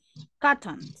 right?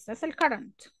 Cotton. Es el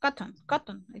cotton.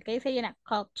 El que dice llena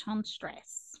cotton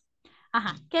dress.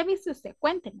 Ajá. ¿Qué viste usted?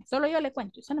 Cuénteme. Solo yo le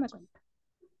cuento. Usted no me cuenta.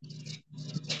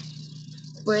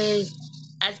 Pues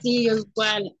así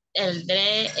igual. El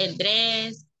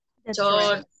dress,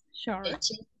 short.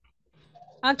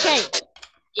 Ok.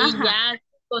 Y ya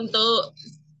con todo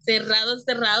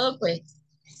cerrado, pues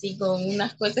sí, con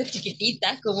unas cosas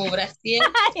chiquititas como brasier.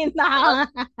 Ay, no.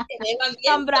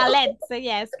 Con bralettes,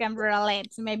 yes, con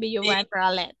bralettes. Maybe you wear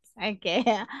bralettes. Okay.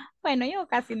 Bueno, yo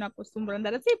casi no acostumbro a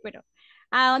andar así, pero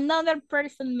another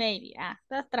person maybe.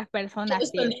 Otras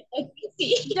personas sí.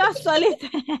 Yo solita.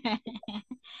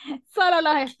 Solo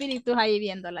los espíritus ahí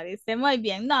viéndola, dice. Muy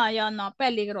bien. No, yo no.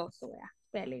 Peligroso, vea.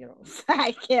 Peligroso.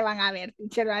 Ay, ¿qué van a ver,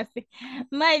 teacher? Así.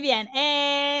 Muy bien.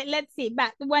 Let's see.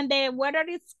 But when the weather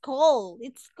is cold,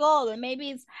 it's cold. Maybe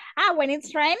it's when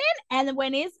it's raining and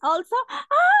when it's also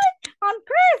on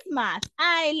Christmas.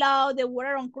 I love the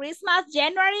weather on Christmas,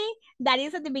 January. That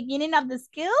is at the beginning of the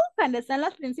school. Cuando están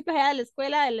los principios de la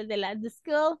escuela, de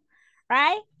school,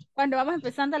 right? Cuando vamos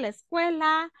empezando la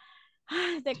escuela.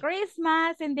 The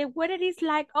Christmas and the weather is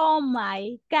like, oh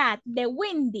my God, the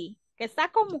windy. Que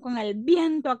está como con el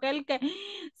viento, aquel que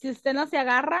si usted no se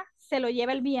agarra, se lo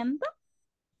lleva el viento.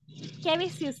 ¿Qué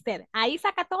dice usted? Ahí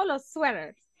saca todos los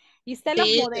sweaters y usted los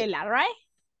modela, right?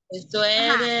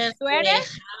 Sweater, Sweater,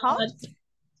 coat,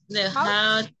 the coat,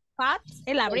 hat, hat,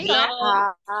 el the abrigo,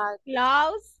 ¿verdad?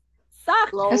 Gloves,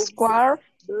 socks. Scarf.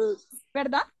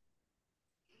 ¿Perdón?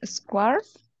 Scarf.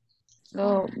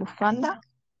 Bufanda.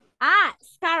 Ah,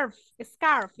 scarf,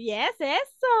 scarf. Yes,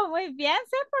 eso. Muy bien,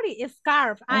 Sephori.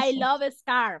 Scarf. I love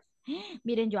scarf.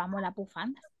 Miren, yo amo las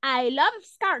bufandas. I love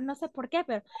scarf. No sé por qué,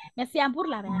 pero me hacían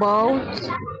burla. Bows.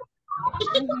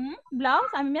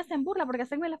 Blouse, a mí me hacen burla porque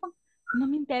así me la pongo. No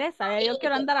me interesa, yo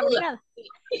quiero andar abrigada.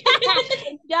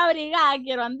 Yo abrigada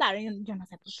quiero andar. Yo no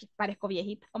sé por qué, parezco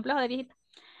viejita, complejo de viejita.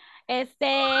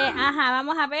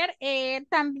 Vamos a ver.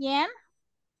 También,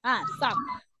 sock.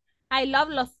 I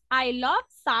love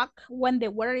sock when the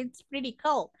weather is pretty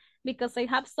cold because I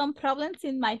have some problems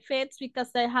in my feet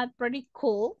because I have pretty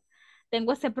cold.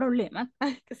 Tengo ese problema,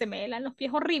 que se me helan los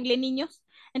pies horrible, niños.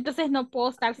 Entonces no puedo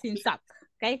estar sin sock,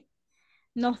 ¿ok?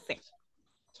 No sé.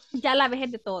 Ya la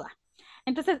vejez de toda.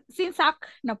 Entonces, sin sock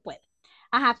no puede.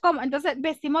 Ajá, ¿cómo? Entonces,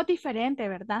 vestimos diferente,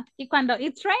 ¿verdad? Y cuando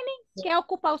it's raining, ¿qué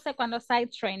ocupa usted cuando está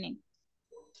it's raining?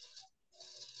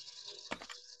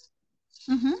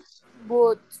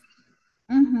 Boots.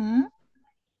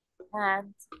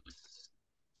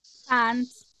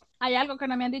 Pants. Hay algo que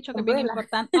no me han dicho que es bien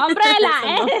importante. ¡Umbrella!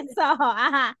 ¡Eso!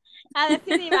 Ajá. A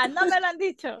decir iba, no me lo han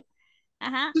dicho.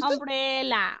 Ajá,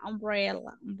 umbrella.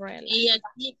 Y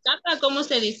aquí, capa, ¿cómo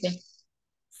se dice?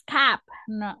 Cap.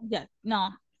 No,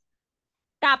 no.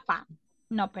 Capa.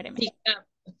 No, espéreme. Sí, capa.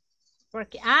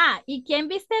 Porque, ¿y quién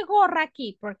viste gorra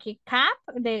aquí? Porque cap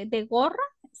de gorra,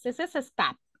 ese es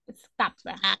cap. Es cap,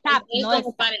 cap, es no como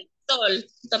es para el sol.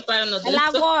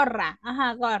 la gorra,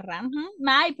 gorra.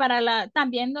 Y para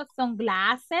también los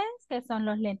sunglasses, que son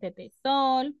los lentes de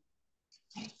sol.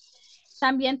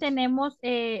 También tenemos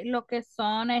lo que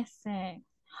son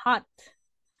hat.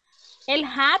 El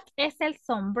hat es el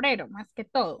sombrero, más que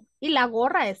todo. Y la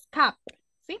gorra es cap,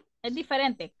 ¿sí? Es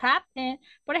diferente. Cap,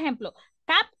 por ejemplo,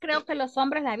 cap creo que los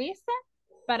hombres la visten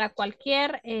para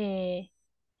cualquier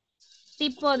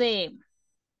tipo de...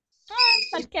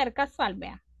 cualquier casual,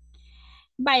 vea.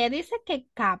 Vaya, dice que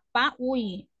capa,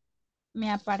 me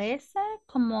aparece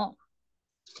como...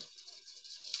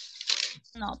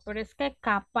 No, pero es que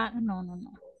capa, no.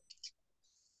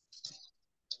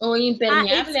 O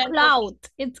impermeable.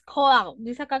 It's cloud.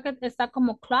 Dice acá que está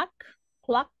como clock.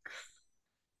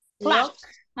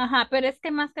 Ajá, pero es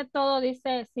que más que todo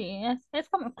dice, sí, es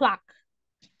como clock.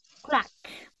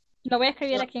 Lo voy a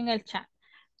escribir aquí en el chat.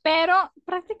 Pero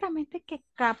prácticamente que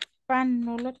capa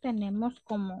no lo tenemos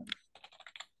como...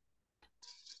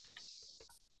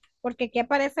 Porque aquí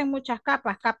aparecen muchas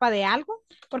capas. Capa de algo,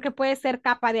 porque puede ser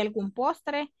capa de algún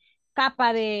postre,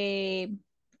 capa de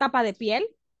piel.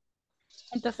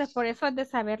 Entonces, por eso es de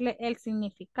saberle el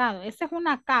significado. Esa es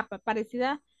una capa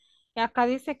parecida. Acá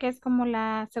dice que es como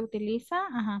se utiliza.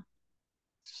 Ajá.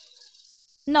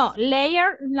 No,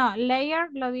 layer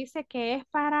lo dice que es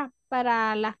para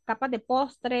las capas de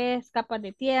postres, capas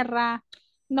de tierra.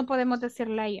 No podemos decir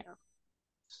layer.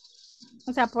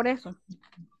 O sea, por eso.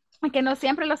 Que no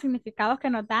siempre los significados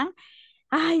que nos dan.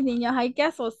 Ay, niños, hay que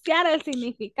asociar el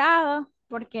significado,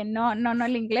 porque no,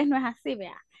 el inglés no es así,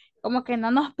 vea. Como que no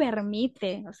nos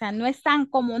permite, o sea, no es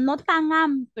no tan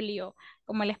amplio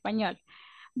como el español.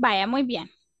 Vaya, muy bien.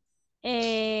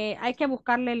 Hay que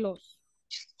buscarle los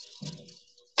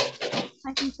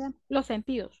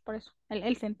sentidos, por eso,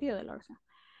 el sentido de la oración.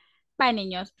 Vaya,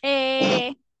 niños.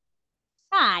 De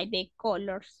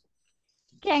colors.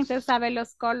 ¿Quién se sabe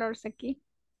los colors aquí?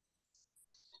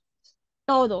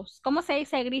 Todos. ¿Cómo se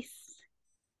dice gris?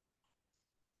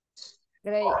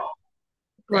 Gray.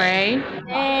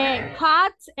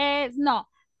 Coat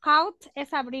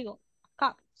es abrigo.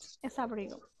 Coat es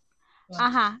abrigo.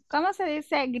 Ajá. ¿Cómo se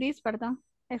dice gris, perdón?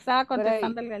 Estaba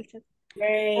contestando el chat.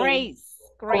 Grays.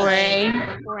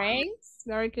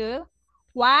 Very good.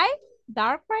 White,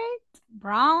 dark gray,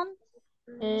 brown,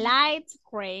 light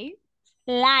gray,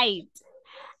 light.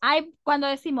 Cuando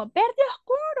decimos verde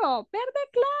oscuro, verde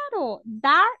claro,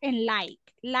 dark and light.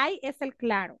 Light es el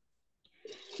claro.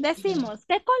 Decimos,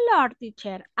 ¿qué color,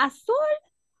 teacher? ¿Azul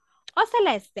o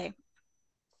celeste?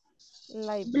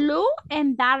 Light blue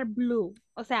and dark blue.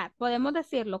 O sea, podemos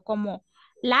decirlo como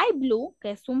light blue, que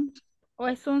es un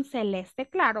celeste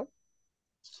claro,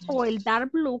 o el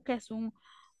dark blue, que es un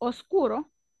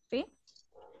oscuro, ¿sí?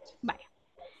 Vaya.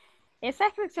 Esa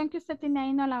descripción que usted tiene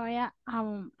ahí no la vaya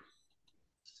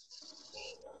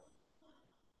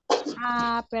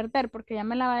a perder, porque ya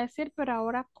me la va a decir, pero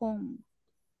ahora con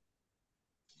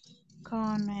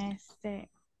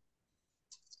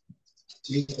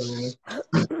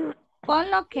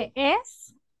lo que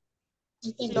es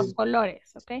Los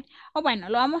colores, ¿ok? O bueno,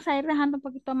 lo vamos a ir dejando un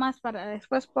poquito más para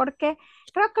después porque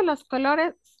creo que los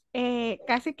colores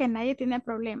casi que nadie tiene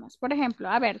problemas. Por ejemplo,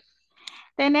 a ver,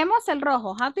 tenemos el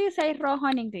rojo. How do you say rojo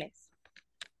en inglés?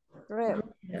 Red.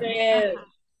 Red.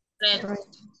 Ajá.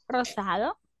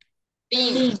 Rosado.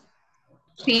 Pink.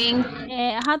 Pink.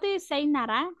 How do you say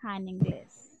naranja en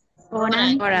inglés?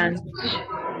 Orange.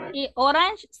 Y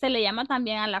orange se le llama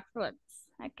también a las fruits,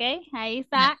 ¿ok? Ahí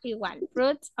está igual.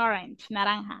 Fruits, orange,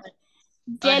 naranja.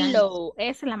 Yellow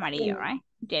es el amarillo, right?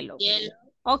 Yellow.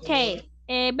 Ok.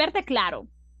 Verde claro.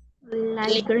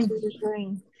 Light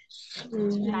green.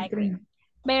 Light green.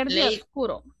 Verde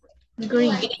oscuro.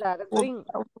 Green. Dark green.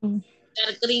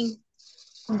 Dark green.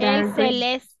 El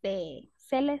celeste.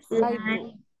 Celeste. Light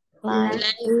blue.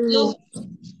 Light Blue.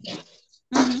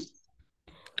 Ujú.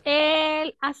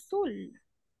 El azul.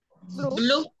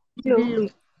 Blue.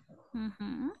 blue.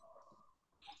 Ujú.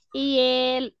 Y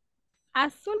el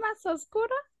azul más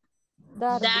oscuro.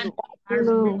 Dark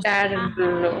Blue.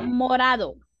 Ajá.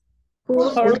 Morado.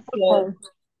 Purple.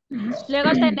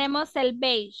 Luego tenemos el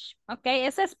beige, ¿ok?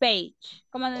 Ese es beige.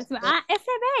 Como decimos,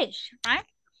 ese beige, right?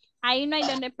 Ahí no hay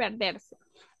donde perderse.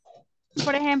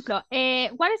 Por ejemplo,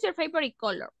 what is your favorite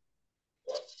color?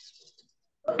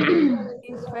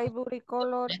 His favorite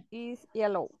color is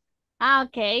yellow.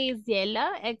 Okay, it's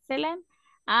yellow, excellent.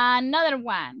 Another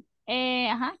one.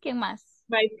 ¿Quién más?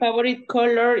 My favorite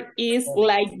color is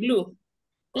light blue.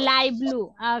 Light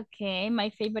blue. Okay, my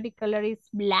favorite color is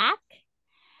black.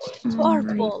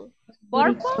 Purple.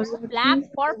 Purple, black,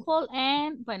 purple,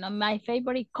 and, bueno, my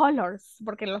favorite colors,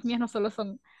 porque los míos no solo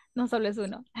es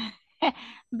uno.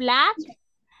 Black,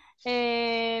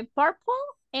 purple,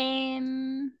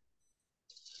 and,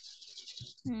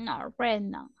 no, red,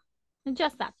 no.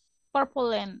 Just that.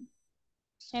 Purple and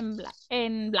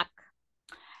black.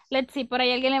 Let's see, por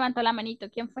ahí alguien levantó la manito.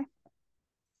 ¿Quién fue?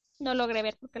 No logré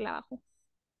ver porque la bajó.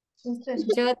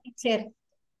 Yo, teacher.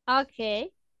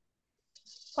 Okay.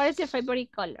 What is your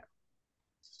favorite color?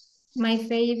 My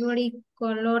favorite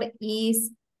color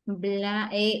is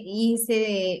black,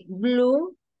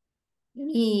 blue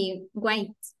y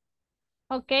white.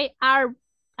 Okay, R.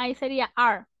 Ahí sería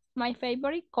R. My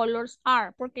favorite colors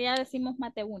are. Porque ya decimos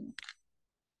mate uno.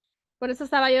 Por eso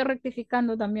estaba yo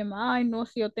rectificando también. Ay, no,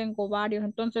 si yo tengo varios.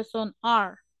 Entonces son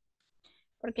R.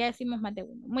 Porque ya decimos mate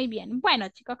uno. Muy bien. Bueno,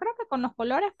 chicos, creo que con los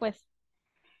colores, pues.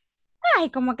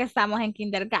 Ay, como que estamos en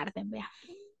kindergarten, vea.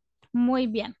 Muy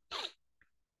bien.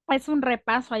 Es un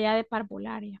repaso allá de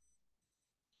parvularia.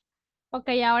 Ok,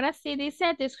 ahora sí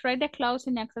dice, describe the clothes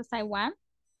in exercise 1.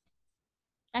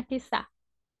 Aquí está.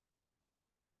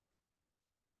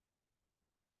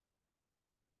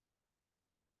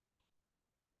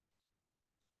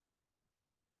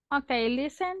 Okay,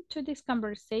 listen to this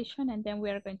conversation and then we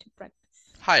are going to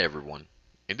practice. Hi everyone.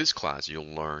 In this class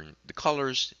you'll learn the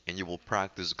colors and you will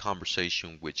practice a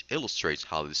conversation which illustrates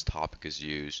how this topic is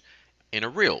used in a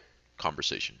real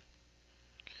conversation.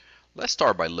 Let's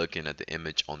start by looking at the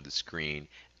image on the screen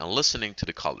and listening to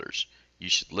the colors. You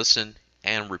should listen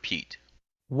and repeat.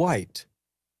 White,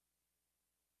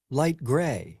 light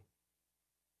gray,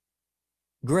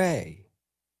 gray,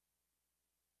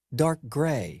 dark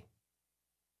gray,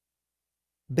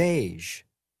 beige,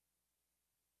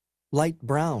 light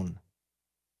brown,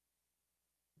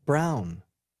 brown,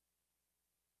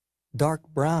 dark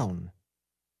brown,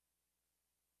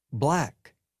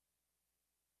 black,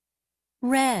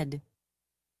 red,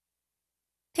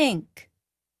 pink,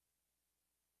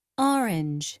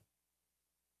 orange,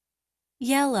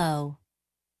 yellow,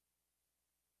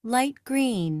 light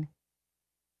green,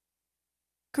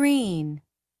 green,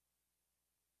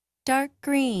 dark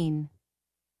green,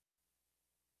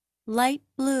 light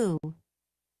blue,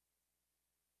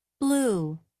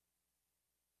 blue,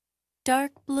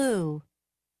 dark blue,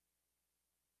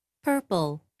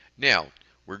 purple. Now,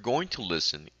 we're going to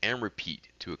listen and repeat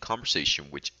to a conversation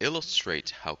which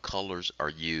illustrates how colors are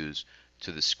used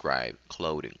to describe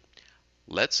clothing.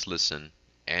 Let's listen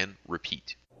and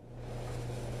repeat.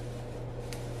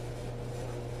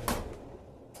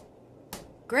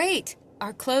 Great!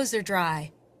 Our clothes are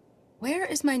dry. Where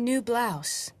is my new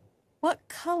blouse? What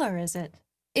color is it?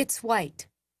 It's white.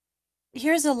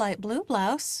 Here's a light blue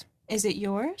blouse. Is it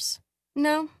yours?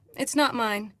 No, it's not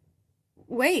mine.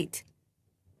 Wait.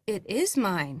 It is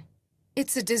mine.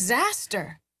 It's a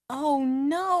disaster. Oh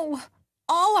no!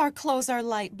 All our clothes are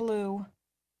light blue.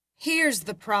 Here's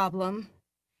the problem.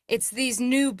 It's these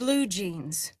new blue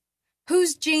jeans.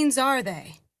 Whose jeans are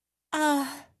they?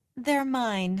 They're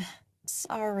mine.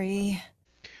 Sorry.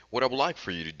 What I would like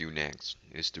for you to do next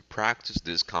is to practice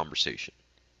this conversation.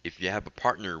 If you have a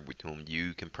partner with whom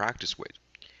you can practice with,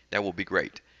 that will be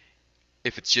great.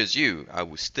 If it's just you, I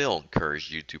would still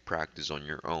encourage you to practice on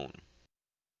your own.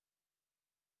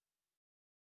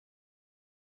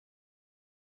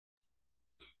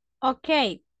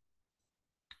 Ok,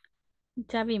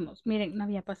 ya vimos. Miren, no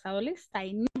había pasado lista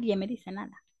y nadie me dice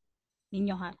nada.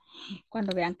 Niños,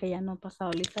 cuando vean que ya no ha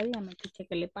pasado lista, díganme, teacher,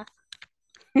 ¿qué le pasa?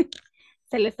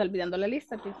 Se le está olvidando la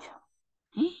lista, teacher.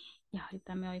 Y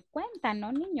ahorita me doy cuenta,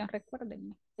 ¿no, niños?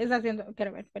 Recuérdenme. Es haciendo,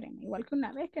 quiero ver, espérenme. Igual que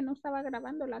una vez que no estaba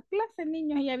grabando la clase,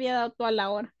 niños, y había dado toda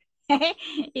la hora.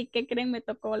 ¿Y qué creen? Me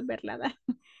tocó volverla a dar.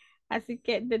 Así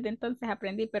que desde entonces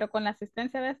aprendí, pero con la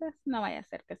asistencia a veces no vaya a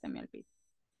ser que se me olvide.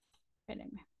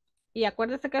 Espérenme. Y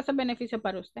acuérdese que eso es beneficio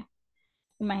para usted.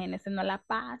 Imagínese, no la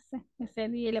pase ese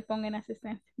día y le pongan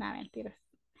asistencia. No, mentiras.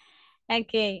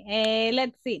 Ok,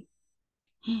 let's see.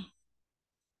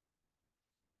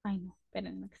 Ay, no,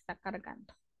 espérenme que está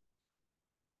cargando.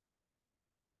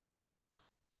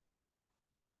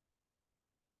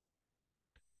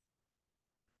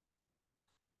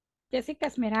 Jessica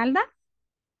Esmeralda.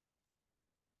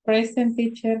 Present,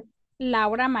 teacher.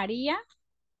 Laura María.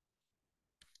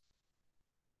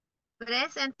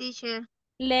 Present, teacher.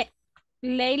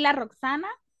 Leila Roxana.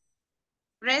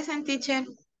 Present, teacher.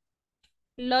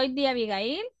 Lloyd y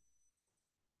Abigail.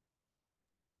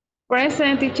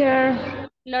 Present, teacher.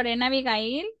 Lorena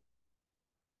Abigail.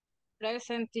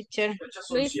 Present, teacher.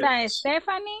 Luisa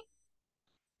Stephanie.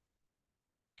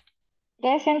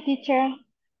 Present, teacher.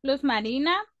 Luz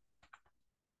Marina.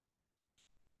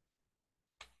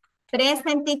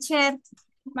 Present, teacher.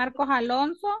 Marcos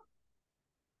Alonso.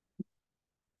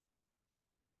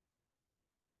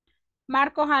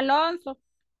 Marcos Alonso.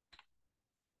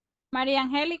 María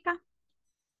Angélica.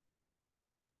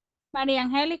 María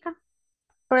Angélica.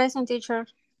 Present, teacher.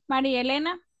 María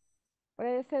Elena.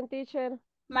 Present, teacher.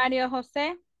 Mario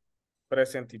José.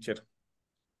 Present, teacher.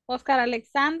 Oscar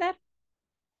Alexander.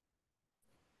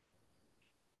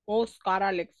 Oscar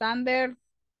Alexander.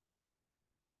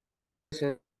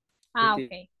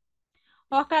 Ok.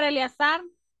 Oscar Eleazar.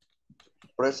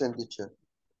 Present, teacher.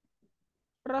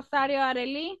 Rosario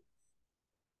Arelí.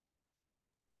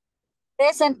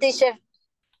 Present, teacher.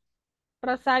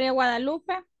 Rosario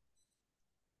Guadalupe.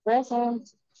 Present.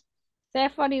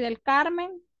 Sephori del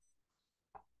Carmen.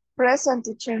 Present,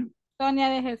 teacher. Sonia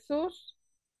de Jesús.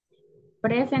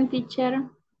 Present, teacher.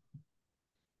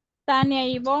 Tania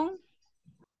Ivonne.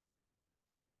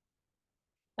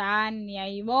 Tania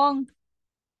Ivonne.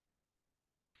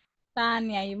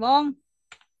 Tania Ivonne.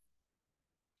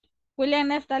 William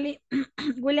Neftali.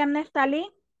 William Neftali.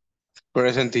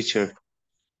 Present, teacher.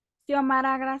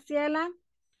 Xiomara Graciela.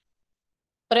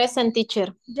 Present,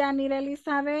 teacher. Yanira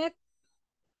Elizabeth.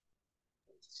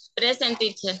 Present,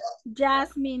 teacher.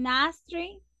 Jasmine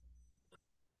Astri.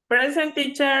 Present,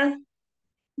 teacher.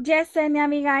 Yesenia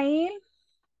Abigail.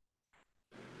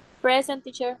 Present,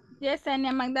 teacher.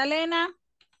 Yesenia Magdalena.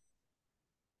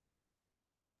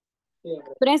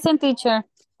 Present, teacher.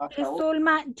 Y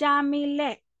Zulma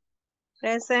Yamile.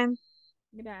 Present.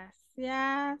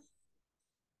 Gracias.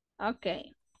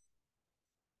 Ok.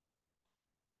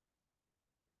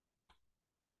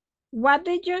 What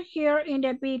did you hear in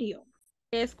the video?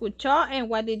 ¿Qué escuchó and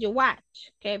what did you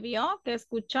watch? ¿Qué vio? ¿Qué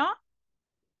escuchó?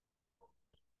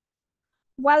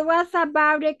 What was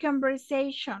about the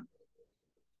conversation?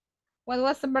 What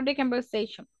was about the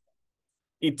conversation?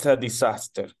 It's a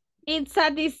disaster. It's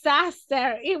a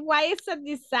disaster. Why is a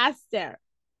disaster?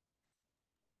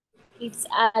 It's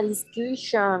a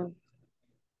discussion.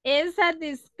 It's a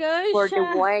discussion. For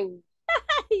the wine.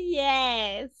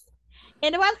 Yes.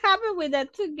 And what happened with the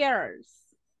two girls?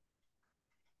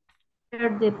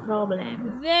 Here's the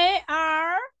problem. They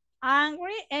are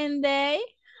angry and they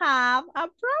have a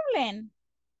problem.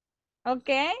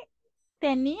 Okay?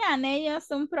 Tenían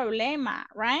ellos un problema,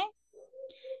 right?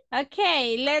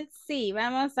 Okay, let's see.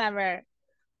 Vamos a ver.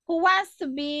 Who wants to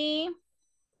be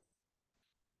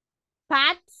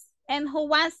Pat and who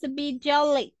wants to be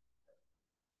Jolly?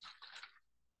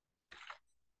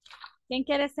 ¿Quién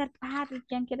quiere ser Pat y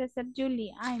quién quiere ser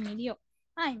Julie? Ay, mi Dios.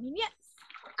 Ay, mi Dios.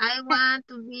 I want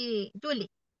to be Julie.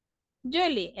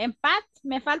 Julie, en Pat,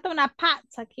 me falta una Pat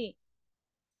aquí.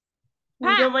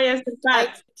 Pat. Yo voy a ser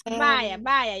Pat. Vaya,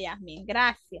 vaya, Yasmin,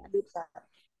 gracias.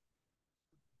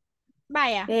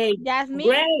 Vaya, Hey, Yasmin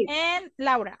great. and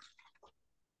Laura.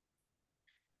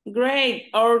 Great,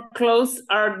 our clothes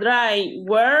are dry.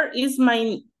 Where is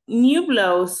my new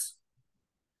blouse?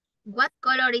 What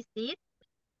color is it?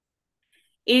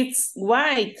 It's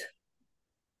white.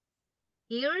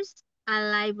 Here's a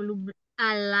light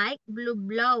blue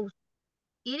blouse.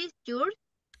 It is yours?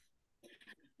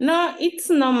 No, it's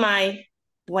not mine.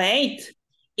 Wait,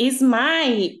 It's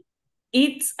mine.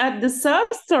 It's a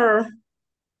disaster.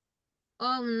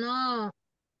 Oh no,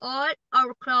 all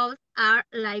our clothes are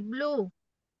light blue.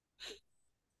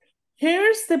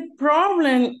 Here's the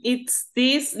problem. It's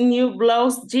these new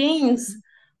blouse jeans.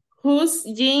 Whose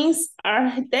jeans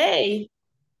are they?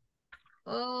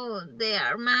 Oh, they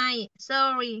are mine.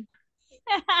 Sorry.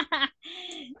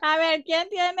 A ver, ¿quién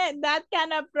tiene that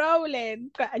kind of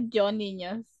problem? Yo,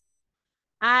 niños.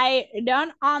 I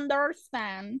don't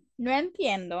understand. No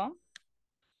entiendo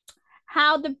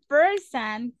how the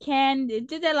person can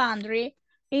do the laundry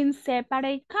in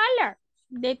separate colors.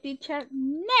 The teacher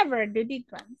never do it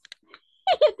once.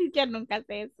 The teacher nunca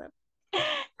hace eso.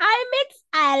 I mix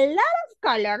a lot of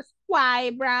colors,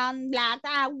 white, brown, black,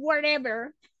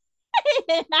 whatever.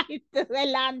 And I do the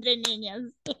laundry,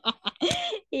 niños.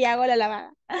 Y hago la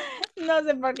lavada. No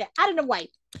sé por qué. I don't know why.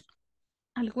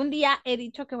 Algún día he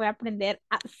dicho que voy a aprender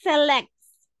a select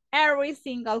every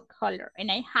single color.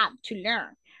 And I have to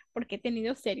learn. Porque he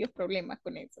tenido serios problemas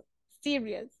con eso.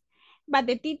 Serious. But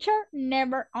the teacher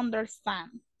never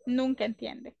understands. Nunca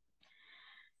entiende.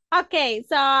 Okay,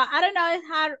 so I don't know if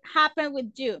it happened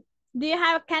with you. Do you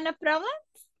have kind of problems?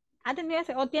 ¿Ha tenido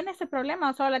ese, o tiene ese problema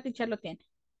o solo la teacher lo tiene?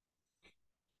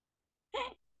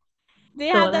 Do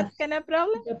you have that kind of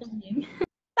problem? Yo también.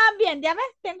 También, ya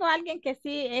ves, tengo a alguien que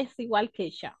sí es igual que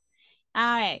yo.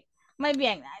 A ver, muy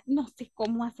bien. No sé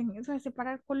cómo hacen eso de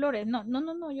separar colores. No,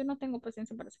 yo no tengo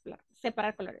paciencia para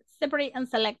separar colores. Separate and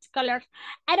select colors.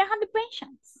 I don't have the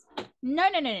patience. No.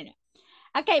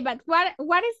 Okay, but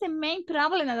what is the main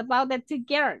problem about the two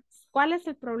girls? ¿Cuál es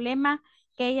el problema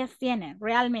que ellas tienen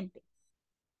realmente?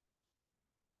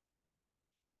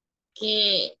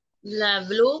 Que la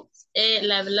blouse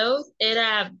era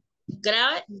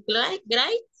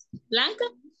gray, blanca,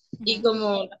 y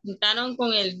como la pintaron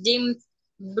con el jeans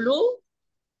blue,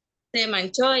 se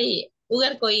manchó y un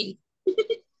arcoíris.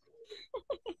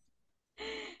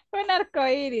 Un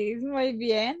arcoíris, muy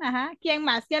bien. Ajá. ¿Quién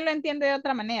más? ¿Quién lo entiende de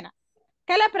otra manera?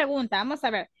 ¿Qué le pregunta? Vamos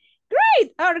a ver.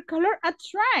 Great, our color are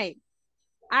dry.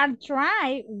 Are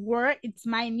dry where it's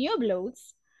my new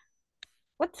blouse.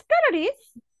 What color is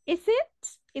it?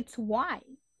 It's white.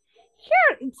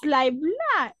 Here it's light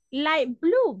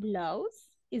blue blouse.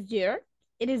 Is yours?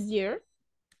 It is yours.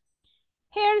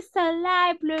 Here's a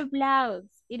light blue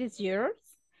blouse. It is yours?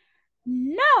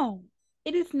 No,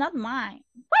 it is not mine.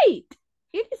 Wait,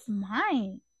 it is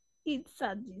mine. It's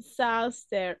a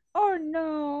disaster. Oh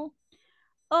no.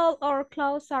 All our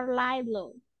clothes are light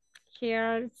blue.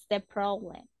 Here's the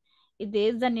problem. It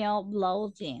is the new blue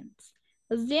jeans.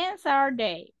 Whose jeans are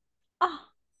they? Oh,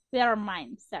 they are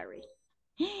mine, sorry.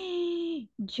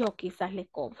 Yo quizás le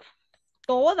compro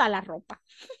toda la ropa.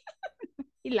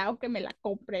 Y la hago que me la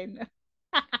compren.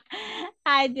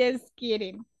 I just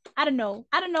kidding. I don't know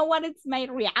what is my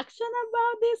reaction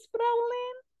about this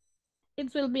problem.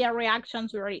 It will be a reaction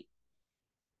story.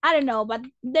 I don't know, but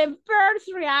the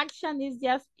first reaction is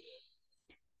just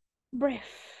breath.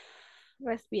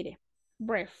 Respire.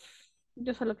 Breath.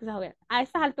 Yo solo quise ver. A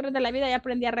estas alturas de la vida ya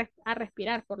aprendí a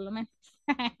respirar, por lo menos.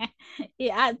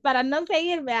 Y para no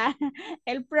seguir, vea,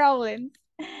 el problem.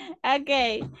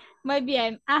 Ok, muy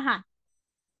bien. Ajá.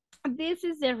 This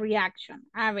is the reaction.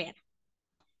 A ver.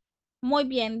 Muy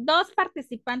bien. 2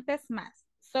 participantes más.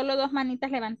 Solo 2 manitas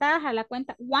levantadas a la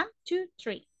cuenta. 1, 2,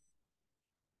 3.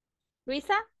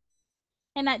 Luisa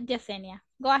and Yesenia.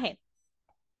 Go ahead.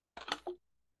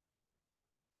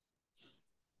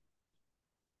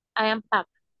 I am back.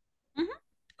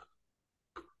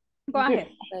 Go ahead.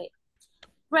 Okay.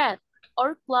 Red,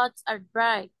 our clothes are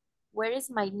dry. Where is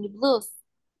my new blouse?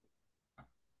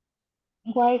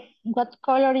 What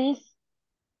color is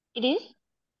it? Is?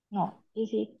 No,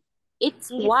 is it? It's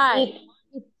white.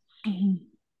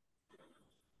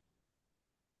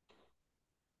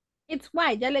 It's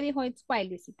white. Ya le dijo it's white,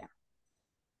 Luisita.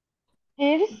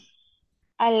 Here's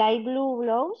a light blue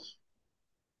blouse.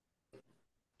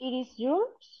 It is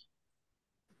yours?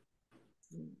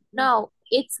 No,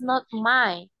 it's not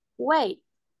mine. Wait,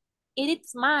 it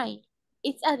is mine.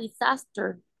 It's a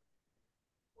disaster.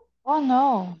 Oh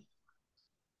no.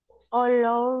 All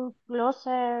our clothes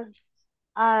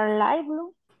are light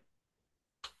blue.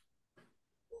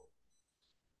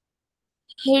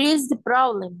 Here is the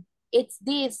problem. It's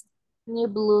these new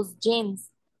blue jeans.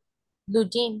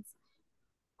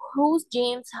 Whose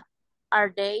jeans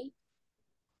are they?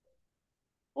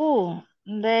 Oh,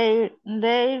 they're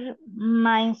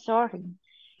mine, sorry.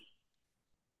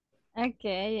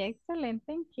 Okay, excellent.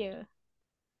 Thank you.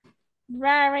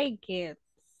 Very good.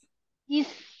 Is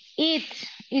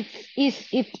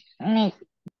it me?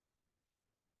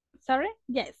 Sorry?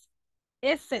 Yes.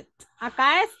 Is it.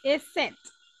 Acá es it.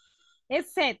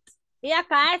 Es it. Y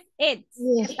acá es it.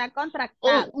 Está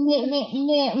contractado.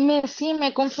 Sí,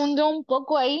 me confundió un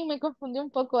poco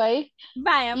ahí,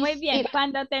 Vaya, muy Is bien. it.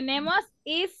 Cuando tenemos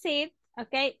is it,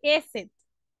 ok, is it,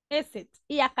 is it.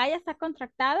 Y acá ya está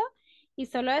contractado y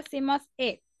solo decimos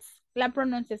it. La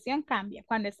pronunciación cambia.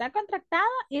 Cuando está contractado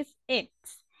es it,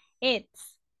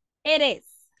 it's, it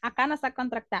is. Acá no está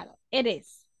contractado, it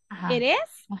is. Ajá, It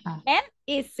is ajá. and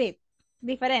is it.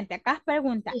 Diferente. Acá es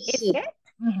pregunta, Is is it. it?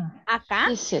 Ajá.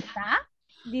 Acá Is it. está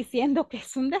diciendo que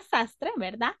es un desastre,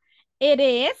 ¿verdad? It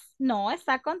is, no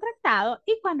está contractado.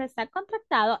 Y cuando está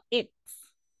contractado, it's.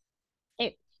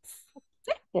 It's.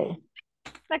 ¿Sí? Okay.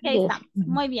 Ok, Yes. estamos.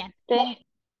 Muy bien. Thank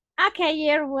Okay,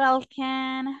 you're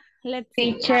welcome. Let's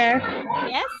see. Teacher.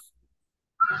 Yes.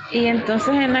 Y entonces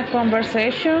en la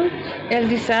conversation, el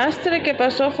desastre que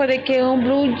pasó fue de que un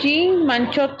blue jean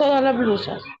manchó todas las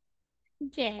blusas.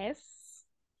 Yes.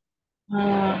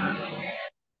 Ah,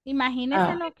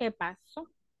 Imagínese lo que pasó.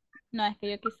 No, es que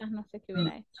yo quizás no sé qué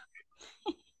hubiera hecho.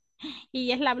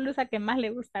 Y es la blusa que más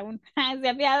le gusta a uno. Se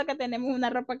ha fijado que tenemos una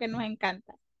ropa que nos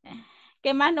encanta.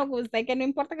 Que más nos gusta y que no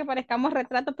importa que parezcamos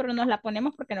retratos, pero nos la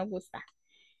ponemos porque nos gusta.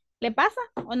 ¿Le pasa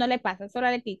o no le pasa? Solo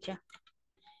a la teacher.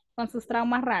 Con sus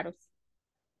traumas raros.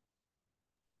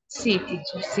 sí,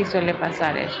 teacher, sí suele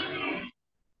pasar eso.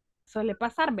 Suele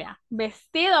pasar, vea.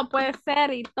 Vestido puede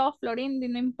ser y todo florindo y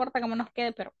no importa cómo nos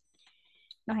quede, pero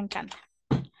nos encanta.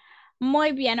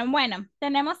 Muy bien, bueno,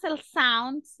 tenemos el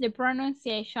sounds, the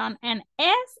pronunciation en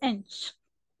S and sh.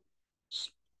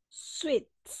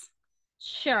 Sweets,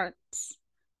 shirts,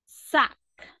 sack,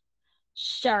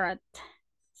 shirt,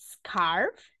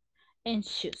 scarf, and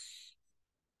shoes.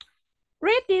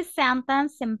 Read this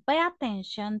sentence and pay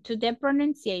attention to the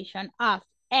pronunciation of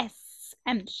S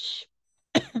and sh.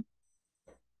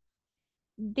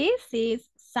 This is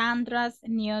Sandra's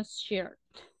new shirt.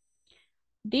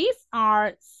 These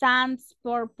are Sam's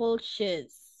purple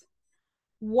shoes.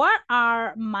 What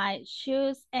are my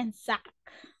shoes and sack?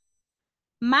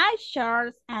 My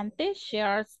shirts and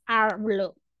t-shirts are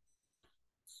blue.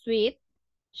 Sweet,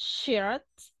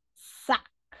 shirts, sack,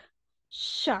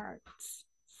 shirts,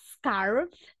 scarf,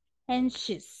 and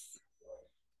shoes.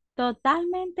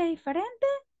 ¿Totalmente diferente?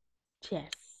 Yes.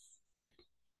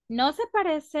 No se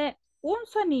parece un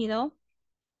sonido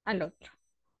al otro.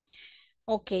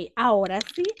 Ok, ahora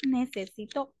sí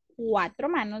necesito 4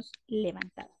 manos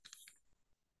levantadas.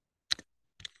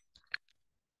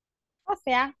 O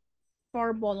sea,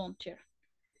 for volunteer.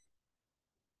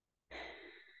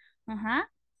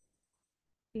 Ajá.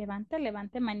 Levante,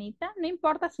 levante manita. No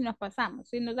importa si nos pasamos.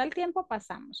 Si nos da el tiempo,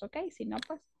 pasamos, ¿ok? Si no,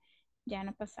 pues ya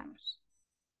no pasamos.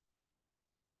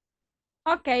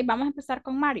 Ok, vamos a empezar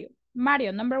con Mario.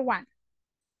 Mario, number 1.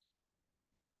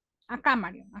 Acá,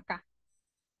 Mario, acá.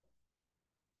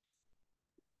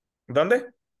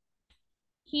 ¿Dónde?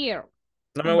 Here.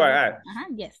 Number 1. Ajá,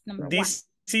 yes, number 1. This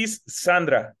is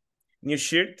Sandra. New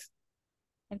shirt.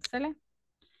 Excellent.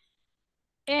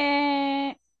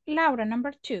 Laura,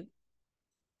 number 2.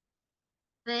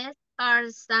 These are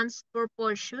Sam's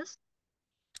purple shoes.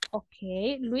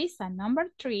 Okay, Luisa,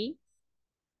 number 3.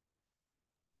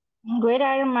 Where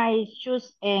are my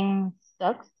shoes and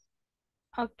socks?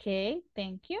 Okay,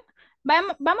 thank you.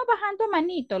 Vamos bajando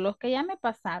manito, los que ya me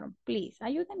pasaron, please.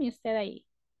 Ayúdeme usted ahí.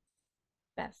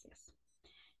 Gracias.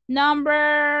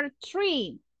 Number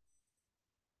 3.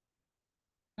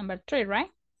 Number 3,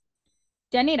 right?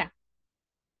 Yanira.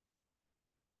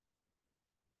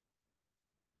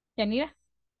 Yanira.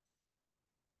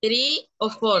 3 o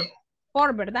 4.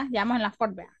 4, ¿verdad? Ya vamos en la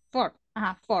 4, ¿verdad? 4.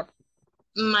 Ajá, 4.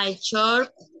 My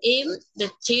short and the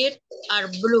shirt are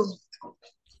blue.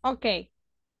 Okay.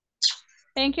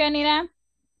 Thank you, Anira.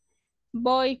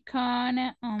 Voy con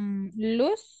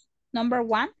Luz, number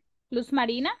 1. Luz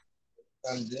Marina.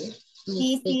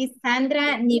 This is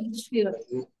Sandra new shirt.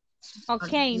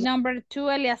 Okay, number 2,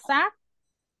 Eliazar.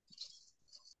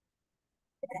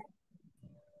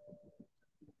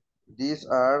 These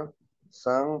are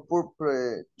some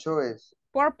purple shoes.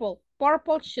 Purple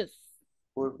shoes.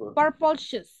 Purple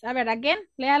shoes. A ver, again,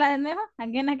 léala de nuevo.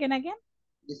 Again.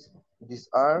 These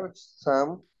are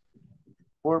some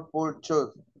purple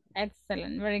shoes.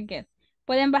 Excellent, very good.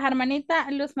 ¿Pueden bajar manita?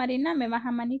 Luz Marina, ¿me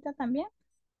baja manita también?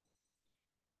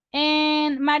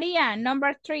 And María,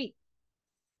 number 3.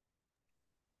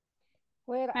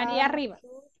 Where María are Rivas.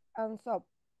 shoes and socks?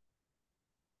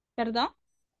 ¿Perdón?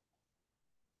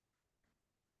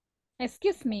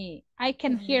 Excuse me, I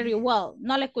can hear you well.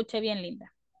 No le escuché bien, Linda.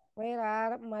 Where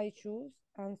are my shoes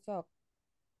and socks?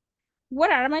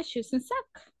 Where are my shoes and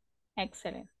socks?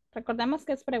 Excellent. Recordemos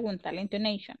que es pregunta, la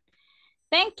intonation.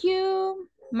 Thank you.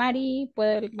 Mari,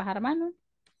 ¿puede bajar mano?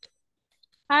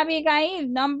 Abigail,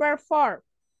 number 4.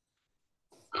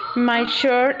 My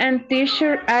shirt and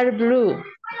t-shirt are blue.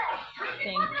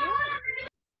 Thank you.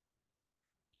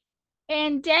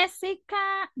 And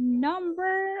Jessica,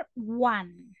 number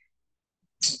 1.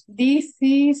 This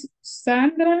is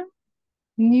Sandra,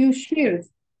 new shirt.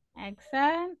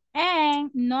 Excellent.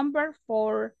 And number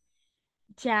 4,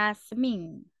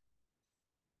 Jasmine.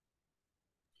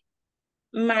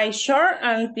 My shirt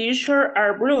and t-shirt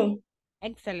are blue.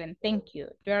 Excellent, thank you.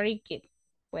 Very good.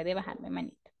 Puede bajarme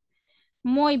manita.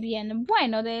 Muy bien.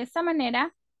 Bueno, de esa manera,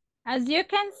 as you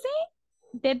can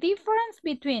see, the difference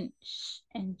between sh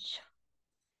and sh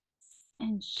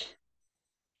and sh,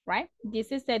 right?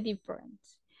 This is the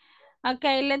difference.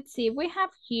 Okay, let's see. We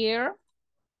have here,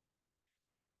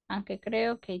 aunque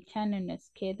creo que ya no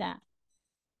nos queda.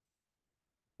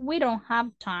 We don't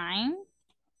have time.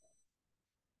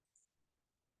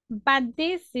 But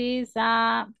this is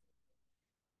a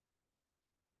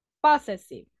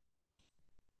possessive.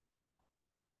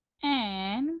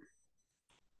 And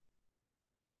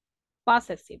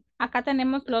possessive. Acá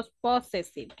tenemos los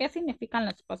possessive. ¿Qué significan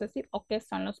los possessive o qué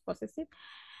son los possessive?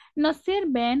 Nos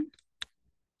sirven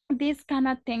these kind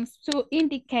of things to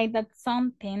indicate that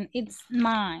something is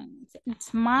mine.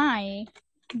 It's my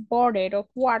bottle of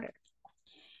water.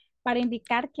 Para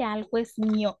indicar que algo es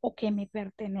mío o que me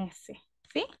pertenece.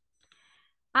 ¿Sí?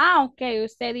 Ah, ok.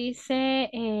 Usted dice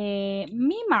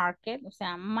mi market, o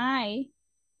sea, my,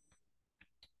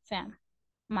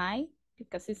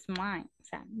 because it's mine, o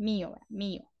sea, mío,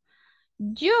 mío.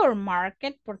 Your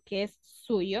market, porque es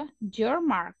suyo. Your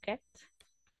market.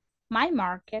 My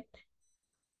market.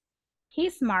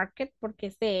 His market, porque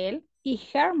es de él. Y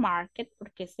her market,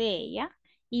 porque es de ella.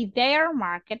 Y their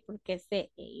market, porque es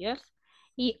de ellos.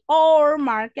 Y our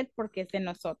market, porque es de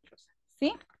nosotros.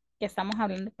 ¿Sí? Que estamos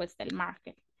hablando pues del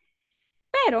market.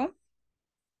 Pero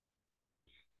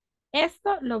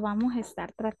esto lo vamos a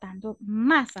estar tratando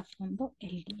más a fondo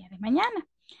el día de mañana.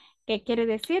 ¿Qué quiere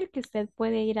decir? Que usted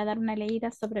puede ir a dar una leída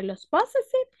sobre los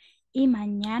possessive y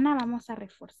mañana vamos a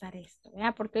reforzar esto,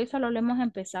 ¿verdad? Porque hoy solo lo hemos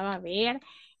empezado a ver.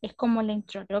 Es como la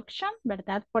introduction,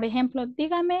 ¿verdad? Por ejemplo,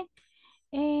 dígame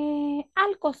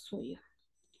algo suyo.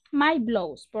 My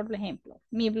blouse, por ejemplo,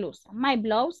 mi blusa. My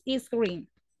blouse is green.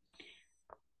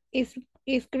 Is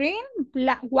green,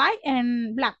 black, white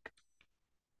and black.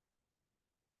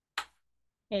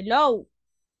 Hello.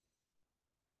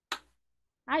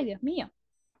 Ay, Dios mío.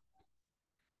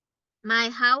 My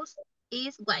house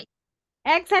is white.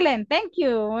 Excellent, thank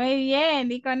you. Muy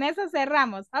bien, y con eso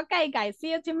cerramos. Okay, guys,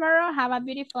 see you tomorrow. Have a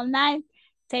beautiful night.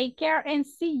 Take care and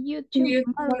see you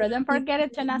tomorrow. Don't forget to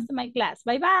turn us to my class.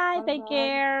 Bye-bye. Take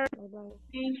care.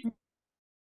 Bye-bye.